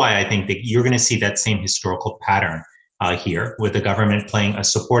this is why I think that you're going to see that same historical pattern here, with the government playing a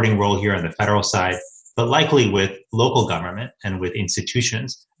supporting role here on the federal side, but likely with local government and with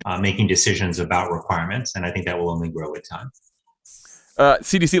institutions making decisions about requirements. And I think that will only grow with time.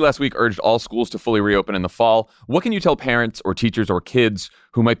 CDC last week urged all schools to fully reopen in the fall. What can you tell parents or teachers or kids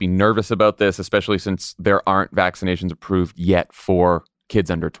who might be nervous about this, especially since there aren't vaccinations approved yet for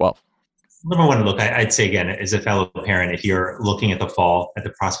kids under 12? Number one, look, I'd say again, as a fellow parent, if you're looking at the fall at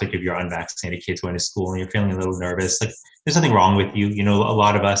the prospect of your unvaccinated kids going to school and you're feeling a little nervous, there's nothing wrong with you. A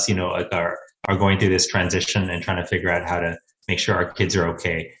lot of us, are going through this transition and trying to figure out how to make sure our kids are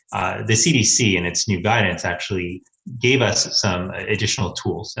okay. The CDC and its new guidance actually gave us some additional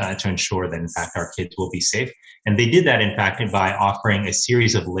tools to ensure that, in fact, our kids will be safe. And they did that, in fact, by offering a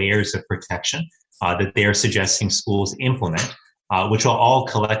series of layers of protection that they are suggesting schools implement, which will all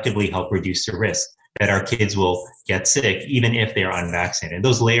collectively help reduce the risk that our kids will get sick, even if they are unvaccinated. And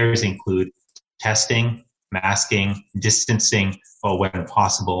those layers include testing, masking, distancing when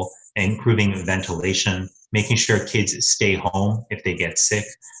possible, improving ventilation, making sure kids stay home if they get sick.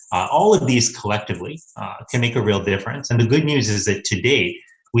 All of these collectively can make a real difference. And the good news is that to date,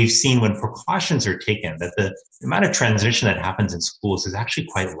 we've seen when precautions are taken that the amount of transmission that happens in schools is actually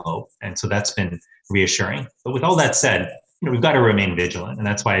quite low. And so that's been reassuring. But with all that said, we've got to remain vigilant. And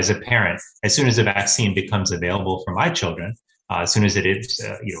that's why as a parent, as soon as a vaccine becomes available for my children, As soon as it is,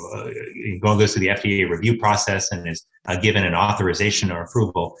 goes through the FDA review process and is given an authorization or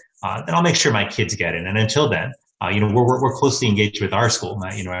approval, then I'll make sure my kids get it. And until then, we're closely engaged with our school,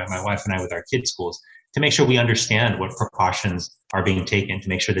 my wife and I with our kids' schools, to make sure we understand what precautions are being taken to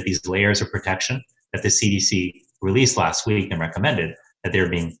make sure that these layers of protection that the CDC released last week and recommended, that they're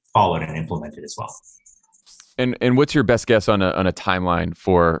being followed and implemented as well. And what's your best guess on a timeline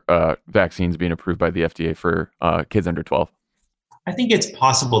for vaccines being approved by the FDA for kids under 12? I think it's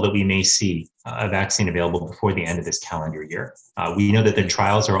possible that we may see a vaccine available before the end of this calendar year. We know that the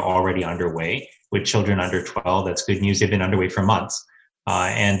trials are already underway with children under 12. That's good news. They've been underway for months.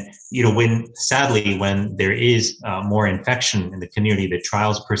 Sadly, when there is more infection in the community, the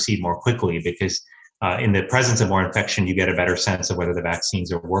trials proceed more quickly because in the presence of more infection, you get a better sense of whether the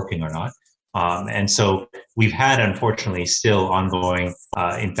vaccines are working or not. And so we've had, unfortunately, still ongoing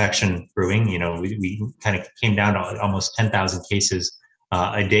infection brewing. We kind of came down to almost 10,000 cases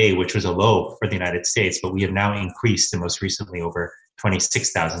a day, which was a low for the United States, but we have now increased, and most recently over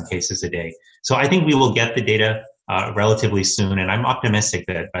 26,000 cases a day. So I think we will get the data relatively soon, and I'm optimistic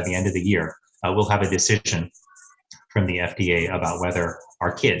that by the end of the year, we'll have a decision from the FDA about whether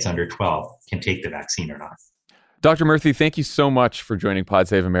our kids under 12 can take the vaccine or not. Dr. Murthy, thank you so much for joining Pod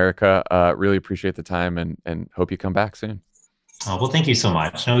Save America. Really appreciate the time and hope you come back soon. Well, thank you so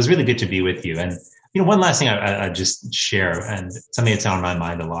much. It was really good to be with you. And one last thing I just share, and something that's on my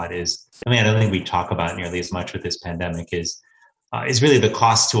mind a lot is, I don't think we talk about nearly as much with this pandemic, is really the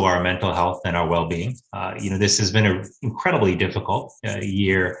cost to our mental health and our well-being. This has been an incredibly difficult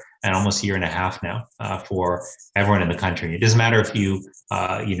year and almost a year and a half now for everyone in the country. It doesn't matter if you,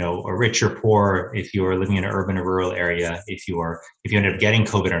 are rich or poor, if you're living in an urban or rural area, if you end up getting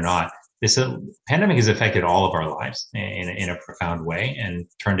COVID or not. This pandemic has affected all of our lives in a profound way and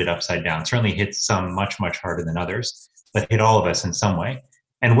turned it upside down. Certainly hit some much, much harder than others, but hit all of us in some way.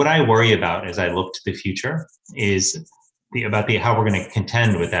 And what I worry about as I look to the future is about how we're going to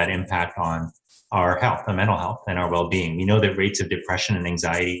contend with that impact on our health, our mental health, and our well-being. We know that rates of depression and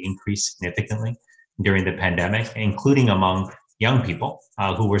anxiety increased significantly during the pandemic, including among young people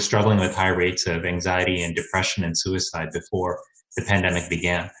who were struggling with high rates of anxiety and depression and suicide before the pandemic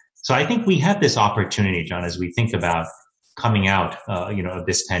began. So I think we have this opportunity, John, as we think about coming out, of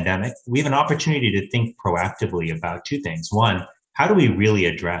this pandemic. We have an opportunity to think proactively about two things. One, how do we really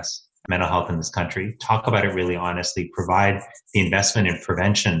address mental health in this country, talk about it really honestly, provide the investment in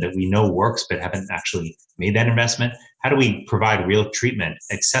prevention that we know works but haven't actually made that investment? How do we provide real treatment,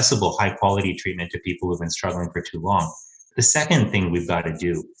 accessible, high quality treatment to people who've been struggling for too long? The second thing we've got to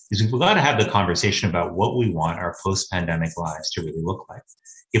do is we've got to have the conversation about what we want our post-pandemic lives to really look like.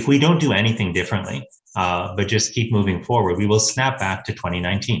 If we don't do anything differently, but just keep moving forward, we will snap back to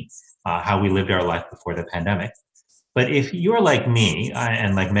 2019, how we lived our life before the pandemic. But if you're like me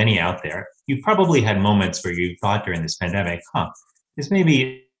and like many out there, you probably had moments where you thought during this pandemic, this may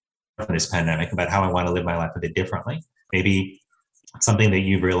be this pandemic about how I want to live my life a bit differently. Maybe it's something that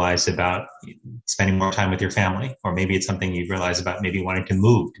you've realized about spending more time with your family, or maybe it's something you've realized about maybe wanting to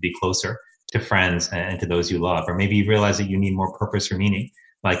move to be closer to friends and to those you love, or maybe you've realized that you need more purpose or meaning,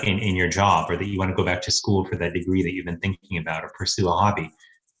 like in your job, or that you want to go back to school for that degree that you've been thinking about, or pursue a hobby.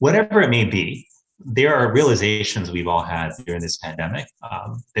 Whatever it may be, there are realizations we've all had during this pandemic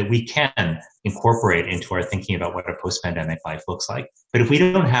that we can incorporate into our thinking about what a post-pandemic life looks like. But if we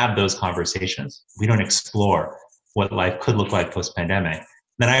don't have those conversations, we don't explore what life could look like post-pandemic,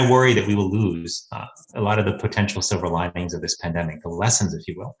 then I worry that we will lose a lot of the potential silver linings of this pandemic, the lessons, if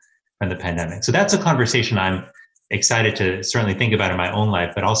you will, from the pandemic. So that's a conversation I'm excited to certainly think about in my own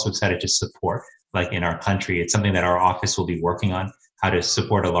life, but also excited to support, like in our country. It's something that our office will be working on, how to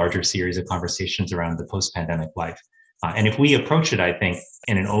support a larger series of conversations around the post-pandemic life. And if we approach it, I think,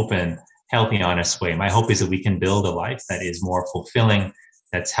 in an open, healthy, honest way, my hope is that we can build a life that is more fulfilling,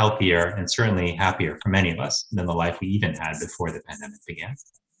 that's healthier, and certainly happier for many of us than the life we even had before the pandemic began.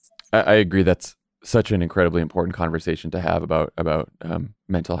 I agree. That's such an incredibly important conversation to have about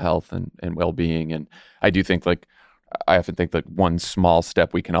mental health and well-being. And I do think, I often think that one small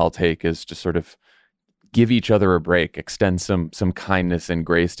step we can all take is just sort of give each other a break, extend some kindness and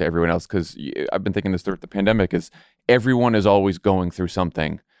grace to everyone else. Because I've been thinking this throughout the pandemic is everyone is always going through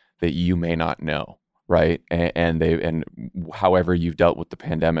something that you may not know, right? And however you've dealt with the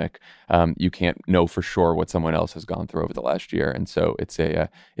pandemic, you can't know for sure what someone else has gone through over the last year. And so it's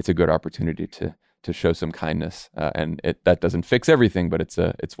a good opportunity to show some kindness, and that doesn't fix everything, but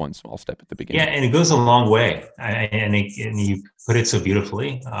it's one small step at the beginning. Yeah, and it goes a long way. And you put it so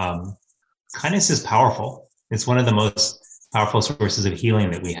beautifully. Kindness is powerful. It's one of the most powerful sources of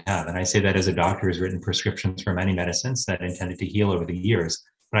healing that we have. And I say that as a doctor who's written prescriptions for many medicines that intended to heal over the years.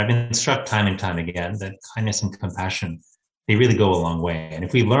 But I've been struck time and time again that kindness and compassion, they really go a long way. And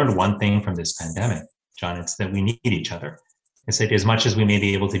if we learned one thing from this pandemic, John, it's that we need each other. It's that as much as we may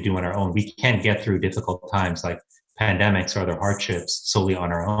be able to do on our own, we can't get through difficult times like pandemics or other hardships solely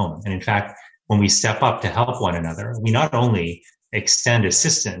on our own. And in fact, when we step up to help one another, we not only extend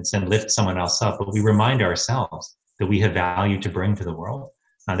assistance and lift someone else up, but we remind ourselves that we have value to bring to the world.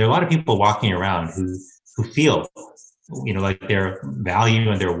 There are a lot of people walking around who feel, like their value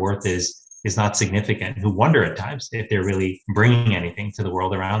and their worth is not significant, who wonder at times if they're really bringing anything to the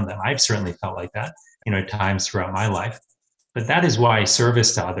world around them. I've certainly felt like that, at times throughout my life. But that is why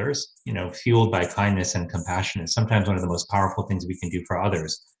service to others, fueled by kindness and compassion, is sometimes one of the most powerful things we can do for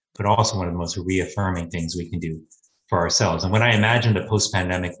others, but also one of the most reaffirming things we can do for ourselves. And when I imagine the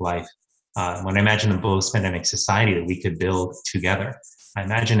post-pandemic life, when I imagine the post-pandemic society that we could build together, I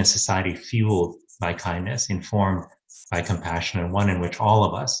imagine a society fueled by kindness, informed by compassion, and one in which all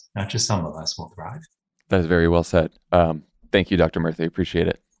of us, not just some of us, will thrive. That is very well said. Thank you, Dr. Murthy. Appreciate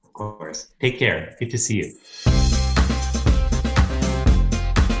it. Of course. Take care. Good to see you.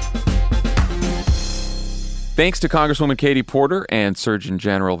 Thanks to Congresswoman Katie Porter and Surgeon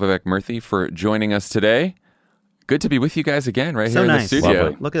General Vivek Murthy for joining us today. Good to be with you guys again right here in the studio.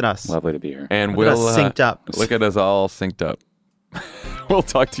 Lovely. Look at us. Lovely to be here. And Look at us synced up. Look at us all synced up. We'll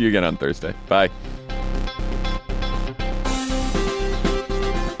talk to you again on Thursday. Bye.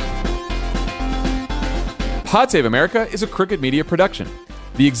 Pod Save America is a Crooked Media production.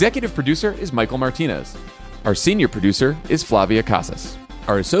 The executive producer is Michael Martinez. Our senior producer is Flavia Casas.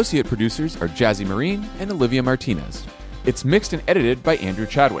 Our associate producers are Jazzy Marine and Olivia Martinez. It's mixed and edited by Andrew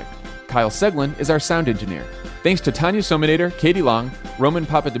Chadwick. Kyle Seglin is our sound engineer. Thanks to Tanya Sominator, Katie Long, Roman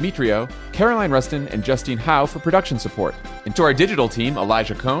Papadimitriou, Caroline Rustin, and Justine Howe for production support. And to our digital team,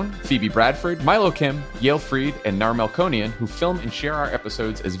 Elijah Cohn, Phoebe Bradford, Milo Kim, Yale Freed, and Nar Melkonian, who film and share our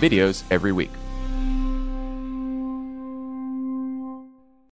episodes as videos every week.